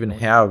just don't even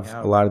have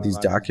a lot of these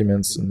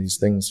documents and these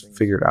things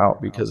figured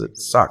out, because it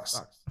sucks.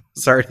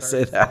 Sorry to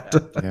say that.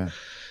 Yeah.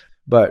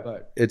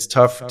 But it's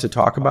tough to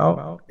talk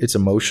about. It's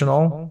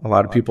emotional. A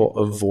lot of people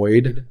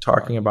avoid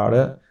talking about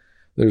it.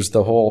 There's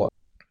the whole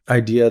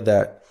idea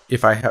that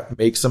if I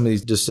make some of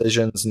these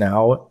decisions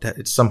now, that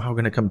it's somehow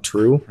going to come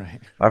true. Right.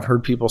 I've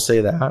heard people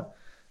say that.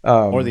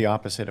 Or the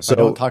opposite. If I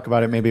don't talk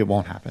about it, maybe it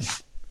won't happen.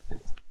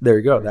 There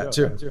you go. That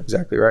too.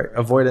 Exactly right.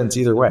 Avoidance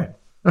either way.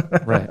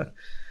 Right.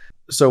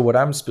 So what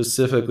I'm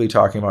specifically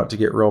talking about, to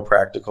get real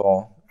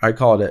practical, I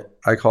call it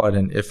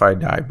an If I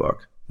Die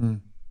book.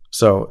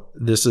 So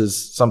this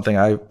is something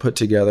I put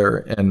together,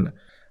 and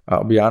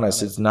I'll be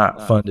honest, it's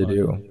not fun to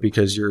do,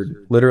 because you're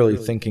literally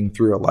thinking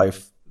through a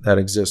life that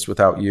exists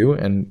without you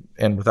and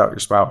without your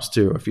spouse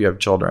too, if you have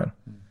children.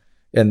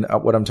 And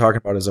what I'm talking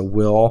about is a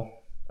will,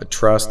 a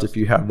trust, if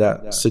you have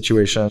that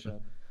situation,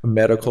 a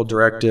medical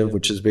directive,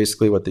 which is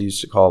basically what they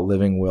used to call a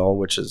living will,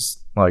 which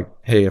is like,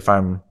 hey, if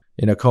I'm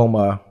in a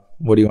coma,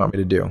 what do you want me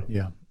to do?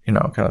 Yeah.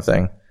 Kind of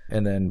thing.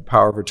 And then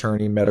power of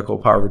attorney, medical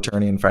power of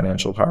attorney, and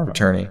financial power of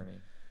attorney.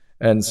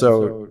 And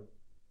so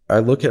I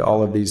look at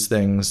all of these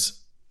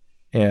things,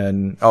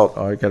 and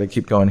I got to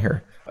keep going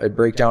here. A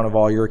breakdown of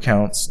all your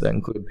accounts that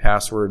include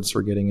passwords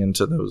for getting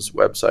into those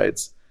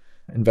websites,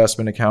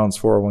 investment accounts,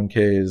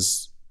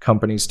 401ks,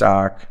 company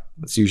stock.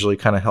 It's usually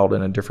kind of held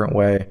in a different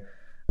way.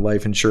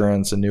 Life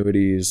insurance,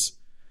 annuities.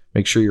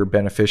 Make sure your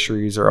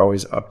beneficiaries are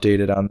always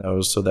updated on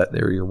those, so that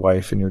they're your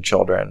wife and your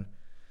children.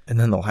 And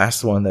then the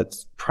last one,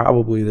 that's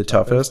probably the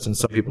toughest, and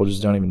some people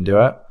just don't even do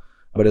it,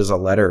 but is a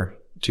letter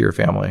to your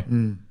family.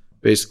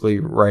 Basically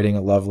writing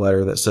a love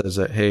letter that says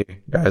that, hey,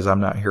 guys, I'm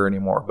not here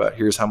anymore, but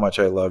here's how much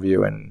I love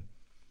you, and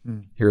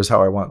here's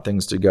how I want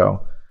things to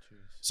go.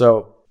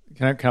 So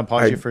can I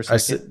pause you for a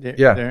second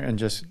there and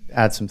just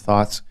add some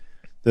thoughts?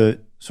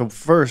 So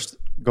first,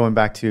 going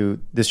back to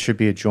this should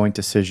be a joint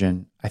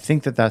decision. I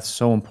think that that's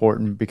so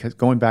important, because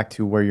going back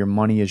to where your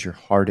money is, your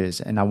heart is.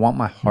 And I want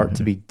my heart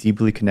to be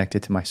deeply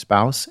connected to my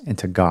spouse and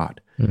to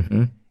God.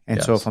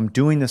 And so if I'm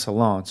doing this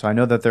alone, so I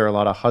know that there are a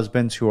lot of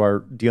husbands who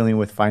are dealing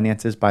with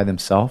finances by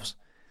themselves,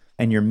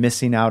 and you're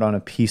missing out on a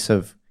piece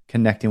of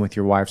connecting with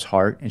your wife's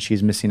heart, and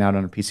she's missing out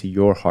on a piece of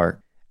your heart,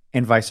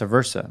 and vice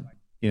versa.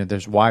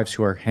 There's wives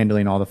who are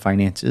handling all the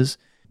finances,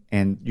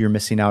 and you're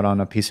missing out on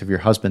a piece of your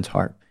husband's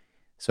heart.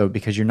 So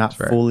because you're not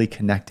fully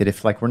connected,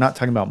 if we're not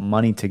talking about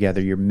money together,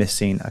 you're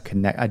missing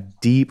a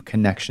deep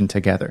connection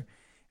together.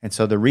 And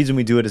so the reason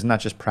we do it is not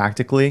just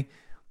practically.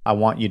 I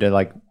want you to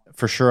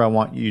I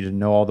want you to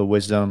know all the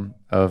wisdom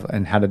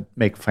and how to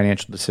make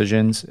financial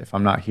decisions if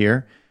I'm not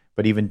here.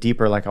 But even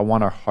deeper, I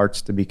want our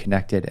hearts to be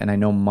connected. And I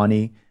know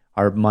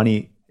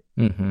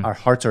our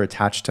hearts are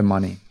attached to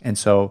money. And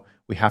so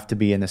we have to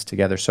be in this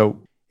together.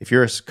 So if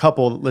you're a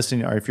couple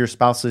listening, or if your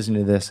spouse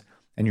listening to this,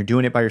 and you're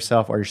doing it by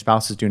yourself, or your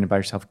spouse is doing it by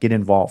yourself, get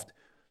involved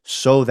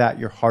so that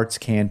your hearts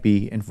can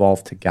be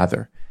involved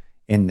together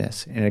in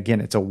this. And again,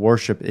 it's a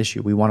worship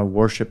issue. We want to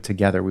worship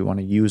together. We want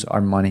to use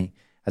our money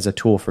as a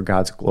tool for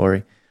God's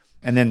glory.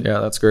 And then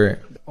that's great.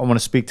 I want to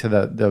speak to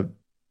the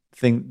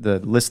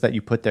list that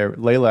you put there.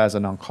 Layla, as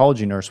an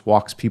oncology nurse,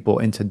 walks people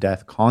into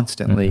death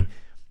constantly.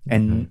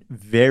 And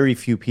very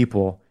few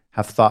people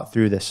have thought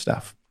through this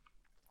stuff.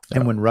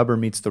 And when rubber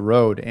meets the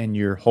road and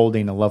you're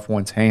holding a loved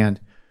one's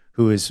hand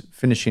who is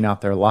finishing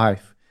out their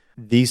life,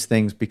 these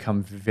things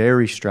become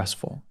very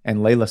stressful. And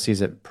Layla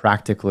sees it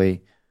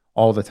practically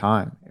all the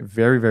time.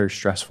 Very, very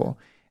stressful.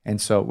 And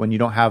so when you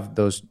don't have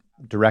those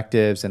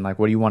directives and like,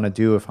 what do you want to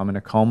do if I'm in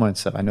a coma and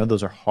stuff? I know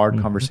those are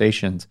hard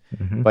conversations,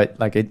 but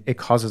like it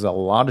causes a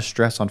lot of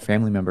stress on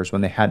family members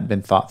when they hadn't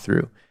been thought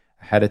through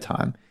ahead of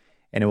time.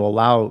 And it will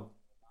allow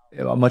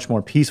a much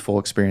more peaceful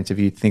experience if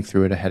you think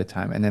through it ahead of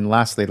time. And then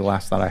lastly, the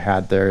last thought I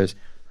had there is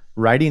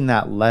writing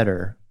that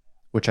letter,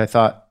 which I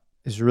thought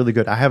is really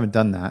good. I haven't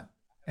done that,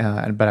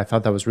 but I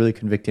thought that was really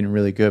convicting and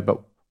really good.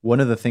 But one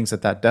of the things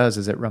that does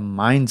is it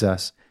reminds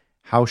us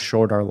how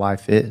short our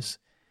life is.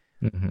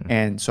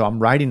 And so I'm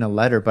writing a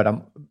letter, but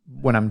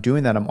when I'm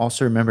doing that, I'm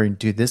also remembering,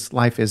 dude, this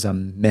life is a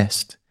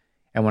mist.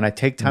 And when I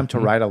take time to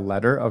write a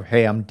letter of,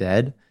 hey, I'm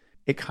dead,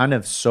 it kind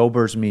of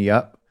sobers me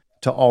up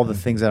to all the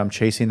things that I'm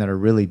chasing that are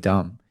really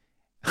dumb.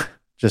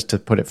 Just to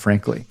put it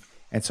frankly.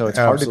 And so it's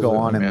hard to go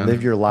on and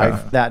live your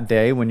life that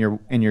day when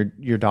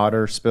your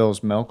daughter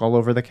spills milk all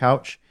over the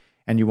couch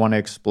and you want to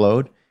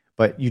explode,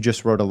 but you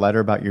just wrote a letter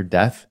about your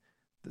death.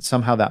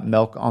 Somehow that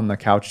milk on the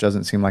couch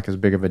doesn't seem like as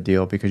big of a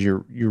deal because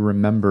you're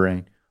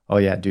remembering, oh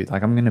yeah, dude,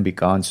 like I'm going to be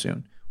gone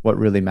soon. What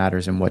really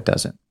matters and what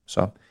doesn't.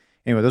 So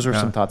anyway, those are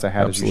some thoughts I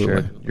had as you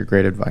shared your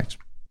great advice.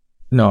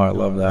 No, I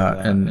love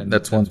that. And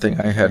that's one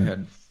thing I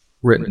had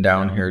written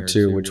down here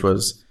too, which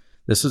was,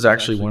 this is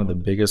actually one of the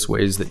biggest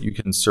ways that you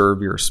can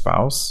serve your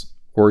spouse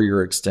or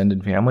your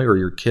extended family or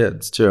your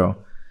kids too,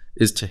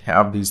 is to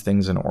have these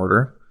things in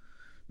order.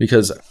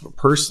 Because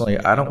personally,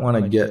 I don't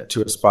want to get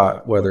to a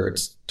spot, whether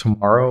it's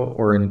tomorrow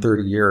or in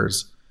 30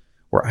 years,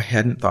 where I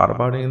hadn't thought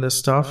about any of this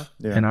stuff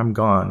and I'm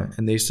gone.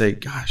 And they say,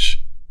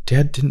 gosh,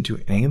 Dad didn't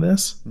do any of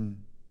this.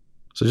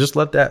 So just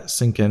let that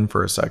sink in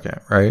for a second,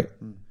 right?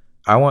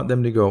 I want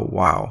them to go,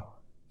 wow,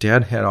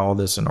 Dad had all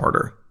this in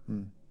order.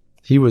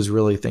 He was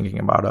really thinking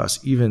about us.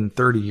 Even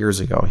 30 years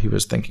ago, he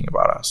was thinking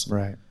about us.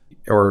 Right.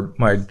 Or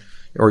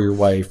your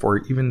wife, or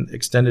even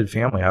extended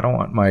family. I don't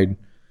want my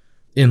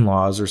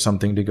in-laws or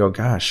something to go,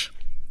 gosh,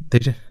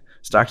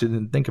 Stockton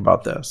didn't think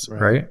about this,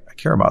 right? I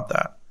care about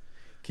that.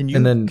 Can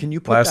you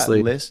put lastly,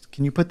 that list?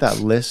 Can you put that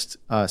list?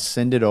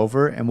 Send it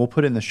over, and we'll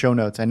put it in the show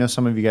notes. I know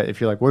some of you guys, if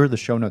you're like, where are the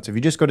show notes? If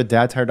you just go to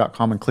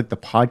dadtired.com and click the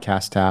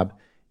podcast tab,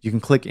 you can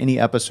click any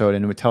episode,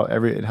 and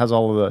it has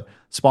all of the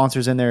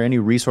sponsors in there, any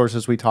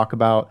resources we talk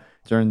about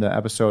during the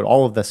episode.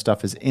 All of that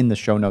stuff is in the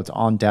show notes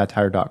on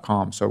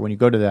dadtired.com. So when you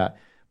go to that,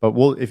 but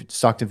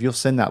if you'll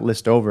send that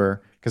list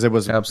over, because it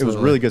was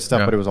really good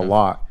stuff, but it was a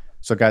lot.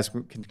 So guys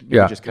can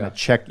just kind of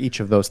check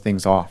each of those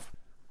things off.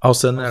 I'll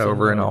send that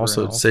over, and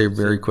also say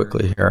very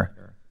quickly here,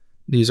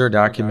 these are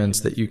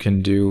documents that you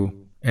can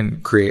do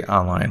and create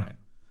online.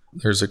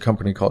 There's a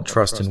company called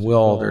Trust and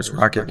Will. There's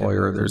Rocket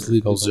Lawyer. There's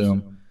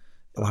LegalZoom.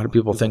 A lot of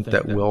people think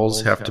that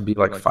wills have to be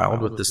like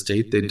filed with the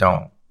state. They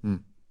don't.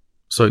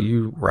 So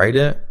you write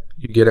it,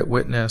 you get it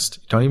witnessed.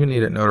 You don't even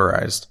need it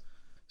notarized.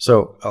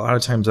 So a lot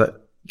of times that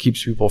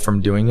keeps people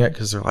from doing it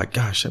because they're like,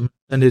 gosh, I'm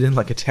send it in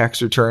like a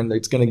tax return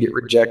that's going to get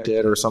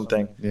rejected or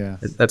something. Yeah.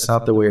 That's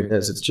not the way it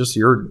is. It's just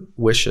your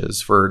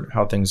wishes for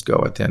how things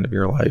go at the end of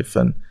your life.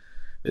 And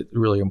it's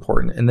really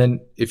important. And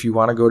then if you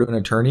want to go to an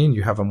attorney and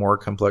you have a more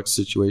complex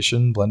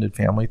situation, blended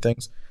family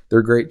things,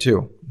 they're great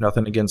too.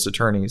 Nothing against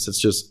attorneys.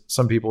 It's just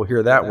some people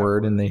hear that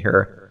word and they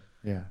hear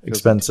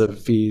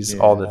expensive fees,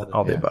 all the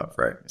above,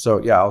 right?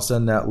 So I'll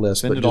send that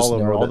list. Send it all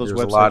over. All those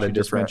websites you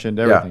just mentioned,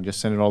 everything.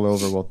 Just send it all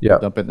over. We'll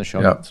dump it in the show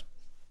notes.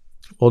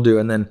 We'll do.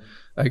 And then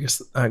I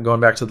guess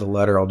going back to the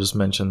letter, I'll just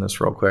mention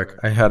this real quick.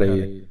 I had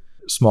a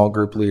small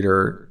group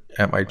leader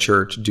at my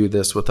church do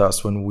this with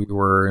us when we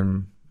were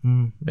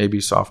in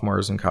maybe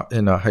sophomores in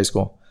high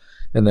school.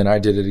 And then I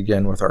did it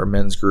again with our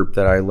men's group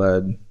that I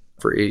led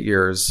for 8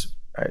 years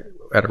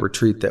at a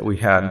retreat that we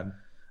had.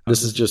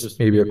 This is just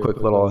maybe a quick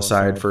little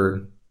aside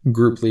for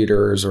group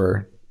leaders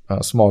or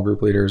small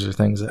group leaders or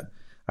things that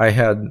I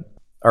had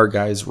our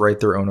guys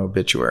write their own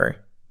obituary.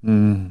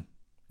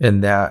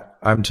 And that,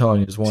 I'm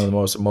telling you, is one of the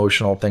most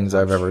emotional things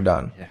I've ever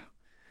done.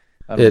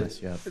 Yeah.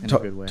 In a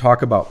good way.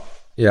 Talk about,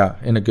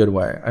 in a good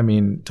way. I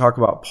mean, talk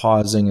about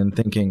pausing and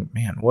thinking,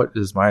 man, what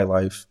does my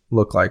life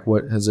look like?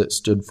 What has it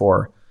stood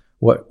for?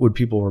 What would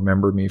people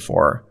remember me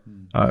for?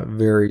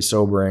 Very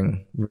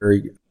sobering,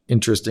 very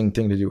interesting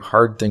thing to do,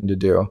 hard thing to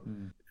do.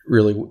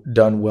 Really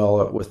done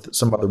well with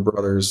some other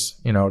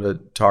brothers, to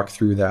talk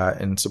through that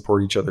and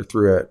support each other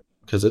through it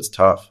because it's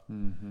tough.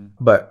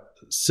 But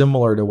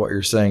similar to what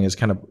you're saying is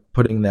kind of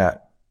putting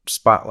that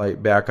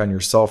spotlight back on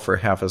yourself for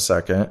half a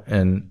second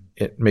and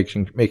it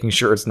making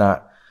sure it's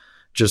not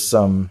just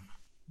some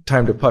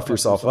time to puff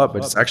yourself up,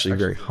 but it's actually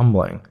very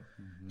humbling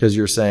because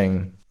you're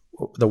saying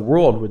the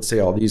world would say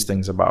all these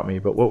things about me,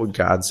 but what would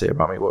God say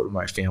about me? What would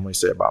my family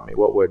say about me?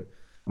 What would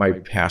my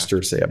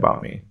pastor say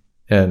about me?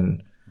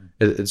 And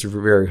it's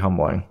very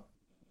humbling.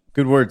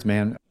 Good words,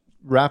 man.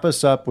 Wrap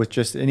us up with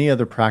just any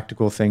other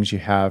practical things you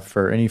have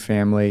for any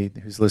family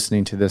who's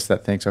listening to this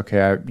that thinks,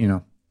 okay,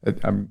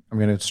 I'm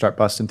going to start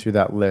busting through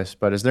that list,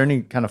 but is there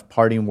any kind of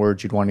parting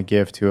words you'd want to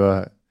give to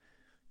a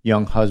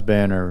young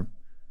husband or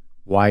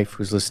wife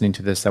who's listening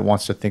to this that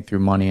wants to think through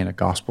money in a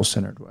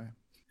gospel-centered way?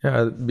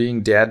 Yeah,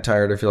 being dad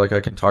tired, I feel like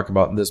I can talk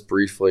about this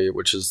briefly,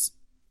 which is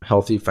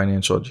healthy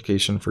financial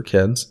education for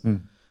kids.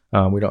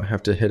 We don't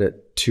have to hit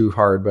it too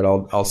hard, but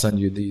I'll send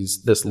you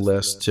this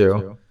list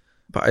too.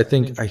 But I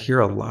think I hear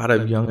a lot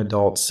of young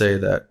adults say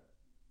that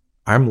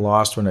I'm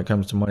lost when it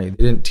comes to money.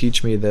 They didn't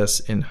teach me this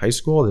in high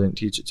school. They didn't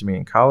teach it to me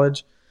in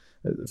college.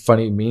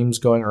 Funny memes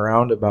going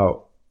around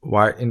about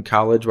why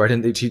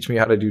didn't they teach me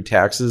how to do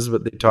taxes,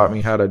 but they taught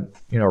me how to,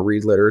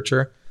 read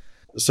literature.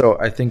 So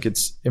I think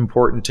it's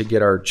important to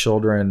get our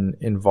children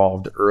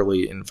involved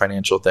early in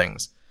financial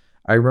things.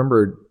 I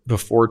remember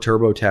before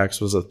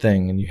TurboTax was a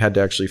thing and you had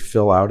to actually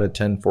fill out a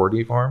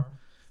 1040 form.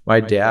 My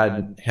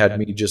dad had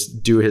me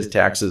just do his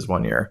taxes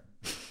one year.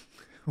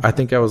 I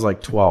think I was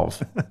like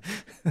 12.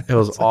 It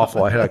was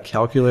awful. I had a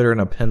calculator and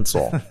a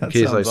pencil in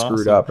case I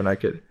screwed up and I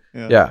could,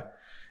 yeah.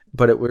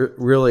 But it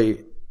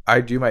really,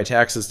 I do my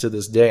taxes to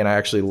this day and I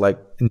actually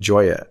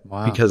enjoy it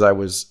because I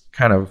was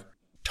kind of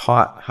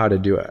taught how to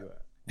do it.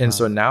 And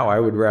so now I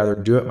would rather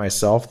do it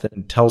myself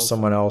than tell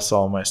someone else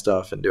all my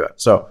stuff and do it.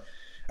 So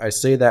I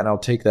say that and I'll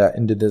take that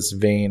into this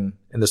vein.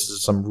 And this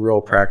is some real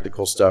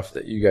practical stuff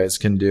that you guys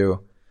can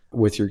do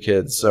with your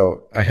kids.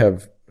 So I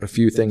have a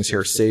few things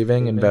here: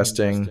 saving,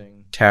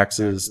 investing,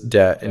 taxes,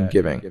 debt, and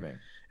giving.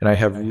 And I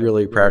have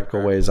really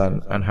practical ways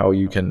on how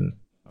you can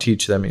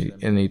teach them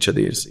in each of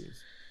these.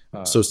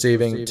 So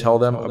saving, tell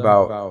them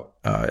about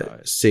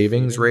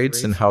savings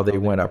rates and how they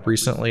went up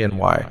recently and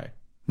why.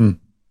 And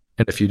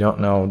if you don't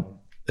know,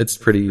 it's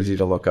pretty easy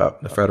to look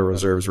up. The Federal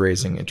Reserve's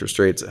raising interest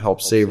rates. It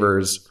helps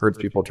savers, hurts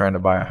people trying to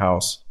buy a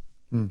house.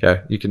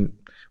 Okay. We don't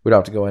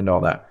have to go into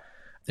all that.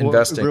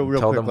 Investing, real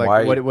tell quick, them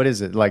why. What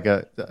is it?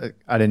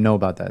 I didn't know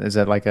about that. Is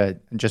that like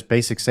just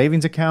basic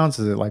savings accounts?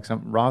 Is it like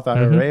some Roth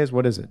IRAs?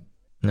 What is it?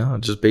 No,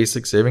 just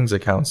basic savings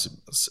accounts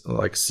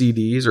like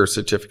CDs or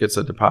certificates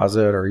of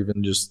deposit, or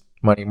even just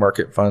money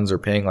market funds are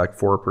paying like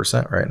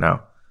 4% right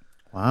now.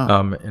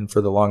 Wow. And for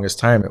the longest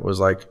time, it was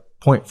like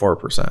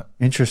 0.4%.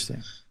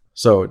 Interesting.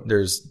 So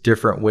there's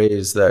different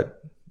ways that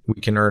we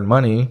can earn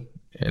money,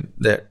 and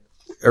that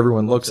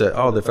everyone looks at,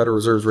 the Federal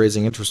Reserve's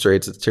raising interest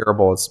rates. It's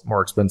terrible. It's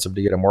more expensive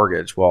to get a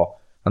mortgage.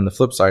 Well, on the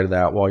flip side of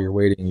that, while you're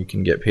waiting, you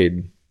can get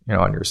paid,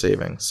 on your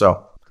savings.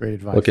 So great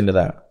advice. Look into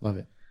that. Love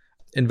it.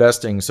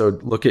 Investing. So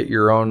look at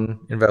your own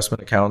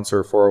investment accounts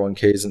or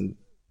 401ks and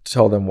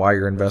tell them why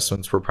your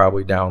investments were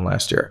probably down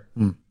last year.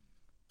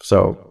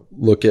 So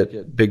look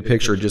at big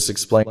picture, just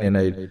explain in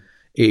a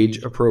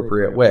age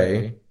appropriate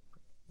way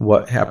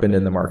what happened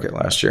in the market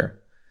last year.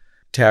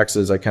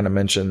 Taxes, I kind of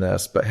mentioned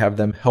this, but have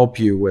them help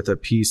you with a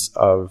piece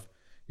of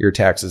your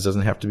taxes. It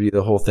doesn't have to be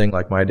the whole thing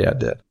like my dad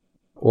did.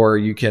 Or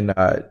you can,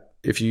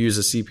 if you use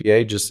a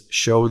CPA, just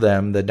show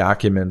them the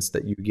documents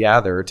that you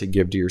gather to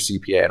give to your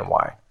CPA and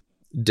why.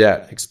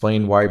 Debt,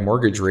 explain why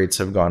mortgage rates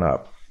have gone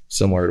up,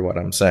 similar to what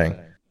I'm saying.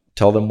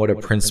 Tell them what a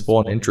principal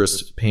and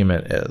interest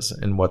payment is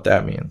and what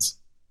that means,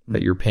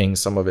 that you're paying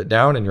some of it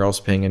down and you're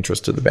also paying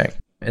interest to the bank.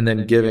 And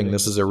then giving,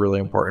 this is a really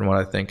important one,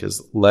 I think,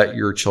 is let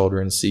your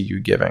children see you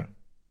giving.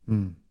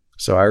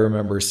 So I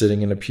remember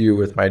sitting in a pew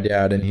with my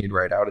dad and he'd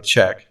write out a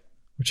check,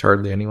 which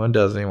hardly anyone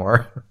does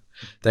anymore,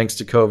 thanks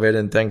to COVID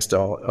and thanks to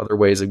all other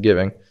ways of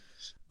giving.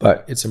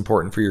 But it's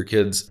important for your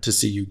kids to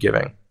see you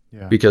giving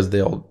because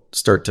they'll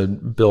start to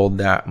build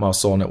that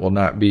muscle and it will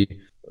not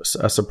be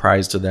a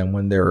surprise to them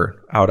when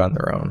they're out on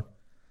their own.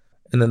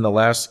 And then the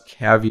last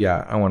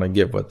caveat I want to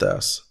give with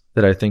this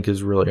that I think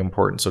is really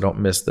important, so don't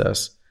miss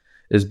this,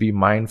 is be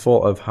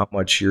mindful of how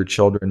much your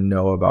children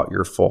know about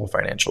your full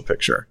financial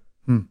picture.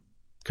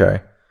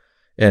 Okay.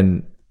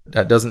 And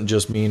that doesn't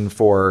just mean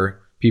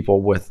for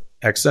people with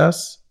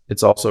excess.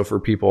 It's also for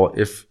people,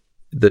 if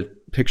the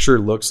picture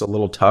looks a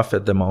little tough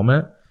at the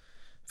moment,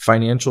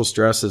 financial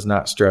stress is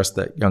not stress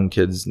that young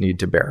kids need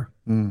to bear,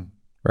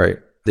 right?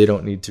 They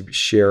don't need to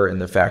share in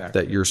the fact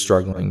that you're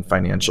struggling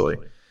financially.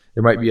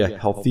 There might be a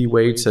healthy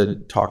way to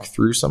talk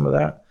through some of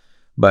that,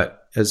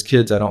 but as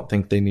kids, I don't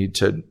think they need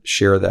to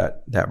share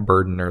that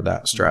burden or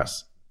that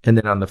stress. And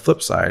then on the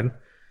flip side,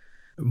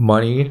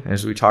 money,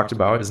 as we talked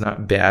about, is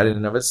not bad in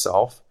and of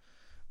itself,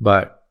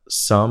 but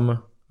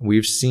some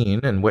we've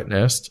seen and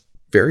witnessed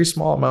very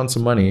small amounts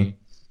of money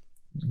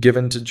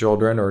given to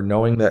children or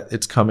knowing that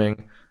it's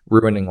coming,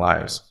 ruining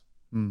lives.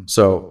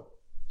 So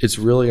it's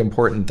really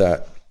important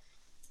that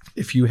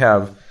if you're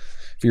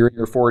in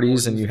your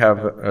 40s and you have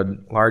a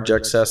large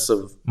excess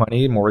of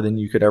money, more than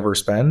you could ever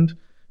spend,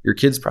 your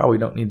kids probably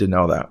don't need to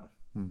know that.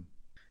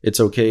 It's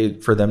okay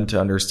for them to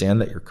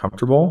understand that you're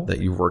comfortable, that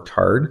you've worked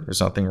hard.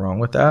 There's nothing wrong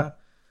with that.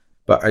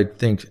 But I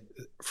think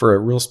for a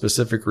real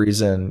specific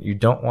reason, you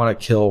don't want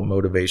to kill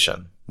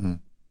motivation.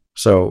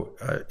 So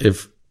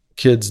if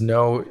kids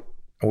know,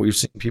 we've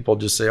seen people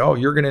just say,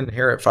 you're going to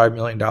inherit $5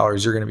 million,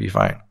 you're going to be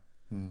fine.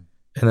 And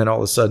then all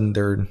of a sudden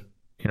they're,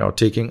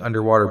 taking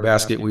underwater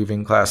basket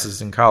weaving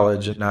classes in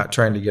college and not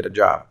trying to get a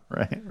job.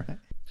 Right.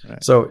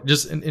 So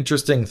just an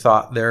interesting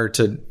thought there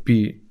to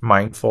be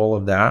mindful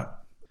of that.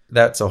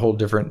 that's a whole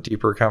different,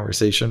 deeper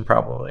conversation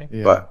probably.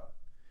 Yeah. But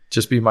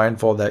just be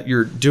mindful that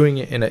you're doing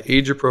it in an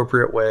age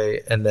appropriate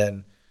way. And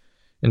then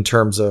in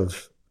terms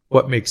of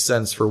what makes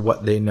sense for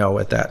what they know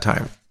at that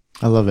time.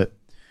 I love it.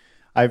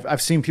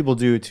 I've seen people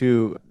do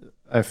too.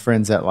 I have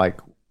friends that like,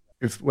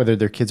 whether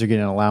their kids are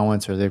getting an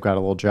allowance or they've got a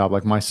little job.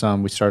 Like my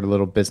son, we started a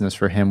little business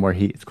for him where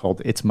it's called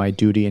It's My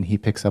Duty, and he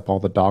picks up all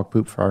the dog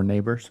poop for our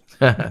neighbors.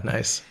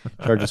 Nice.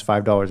 Charges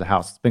 $5 a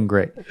house. It's been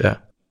great. Yeah.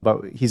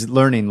 But he's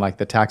learning like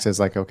the taxes,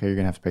 like, okay, you're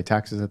going to have to pay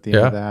taxes at the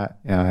end of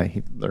that.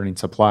 He's learning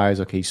supplies.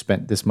 Okay, you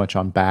spent this much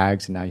on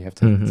bags and now you have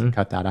to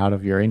cut that out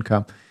of your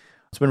income.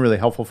 It's been really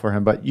helpful for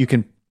him. But you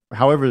can,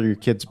 however your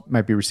kids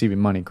might be receiving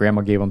money,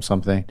 grandma gave them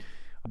something.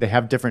 They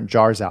have different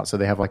jars out. So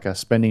they have like a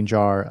spending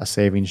jar, a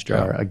savings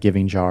jar, a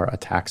giving jar, a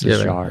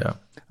taxes jar.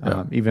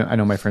 Even I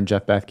know my friend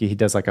Jeff Bethke, he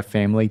does like a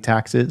family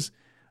taxes.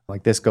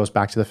 Like this goes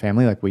back to the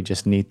family. Like we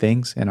just need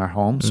things in our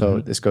home.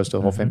 So this goes to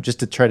the whole family just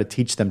to try to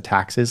teach them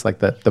taxes, like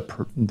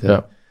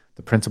the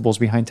principles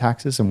behind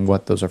taxes and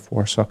what those are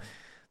for. So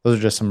those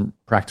are just some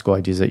practical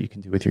ideas that you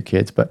can do with your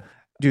kids. But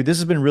dude, this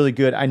has been really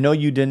good. I know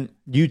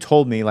you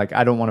told me like,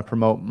 I don't want to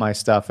promote my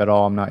stuff at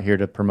all. I'm not here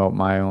to promote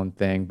my own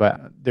thing,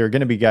 but there are going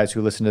to be guys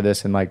who listen to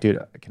this and like,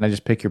 dude, can I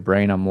just pick your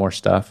brain on more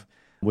stuff?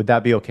 Would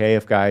that be okay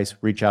if guys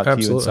reach out to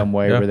you in some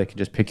way where they can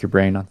just pick your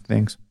brain on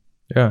things?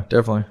 Yeah,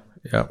 definitely.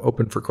 Yeah.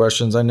 Open for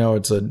questions. I know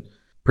it's a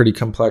pretty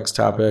complex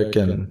topic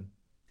and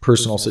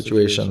personal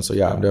situation. So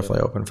yeah, I'm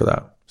definitely open for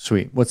that.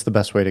 Sweet. What's the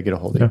best way to get a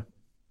hold of you? Do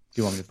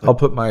you want me to I'll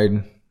put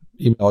my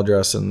email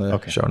address in the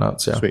show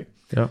notes. Yeah. Sweet.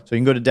 Yeah. So you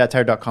can go to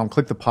dadtired.com,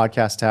 click the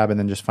podcast tab, and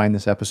then just find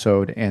this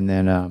episode. And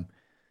then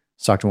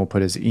Stockton will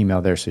put his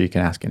email there so you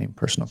can ask any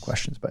personal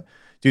questions. But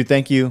dude,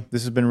 thank you.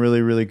 This has been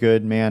really, really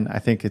good, man. I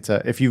think it's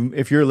if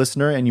you're a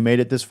listener and you made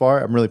it this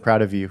far, I'm really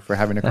proud of you for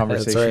having a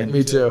conversation. That's right.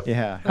 Me too.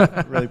 Yeah.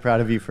 I'm really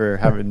proud of you for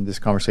having this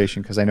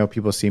conversation because I know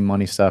people see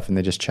money stuff and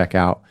they just check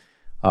out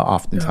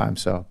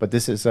oftentimes. So, but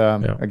this is,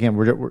 again,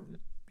 we're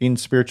being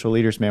spiritual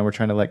leaders, man. We're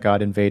trying to let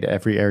God invade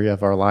every area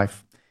of our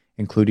life,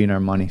 including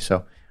our money.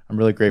 So I'm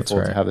really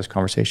grateful to have this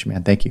conversation,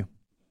 man. Thank you.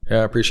 Yeah,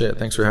 I appreciate it.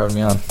 Thanks for having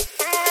me on.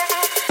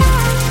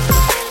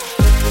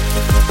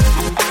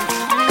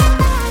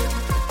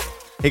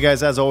 Hey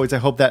guys, as always, I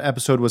hope that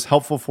episode was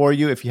helpful for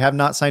you. If you have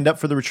not signed up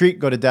for the retreat,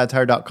 go to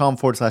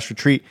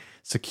dadtired.com/retreat.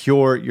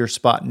 Secure your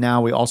spot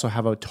now. We also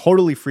have a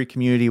totally free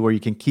community where you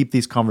can keep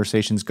these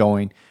conversations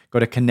going. Go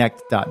to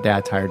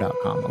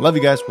connect.dadtired.com. I love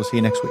you guys. We'll see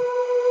you next week.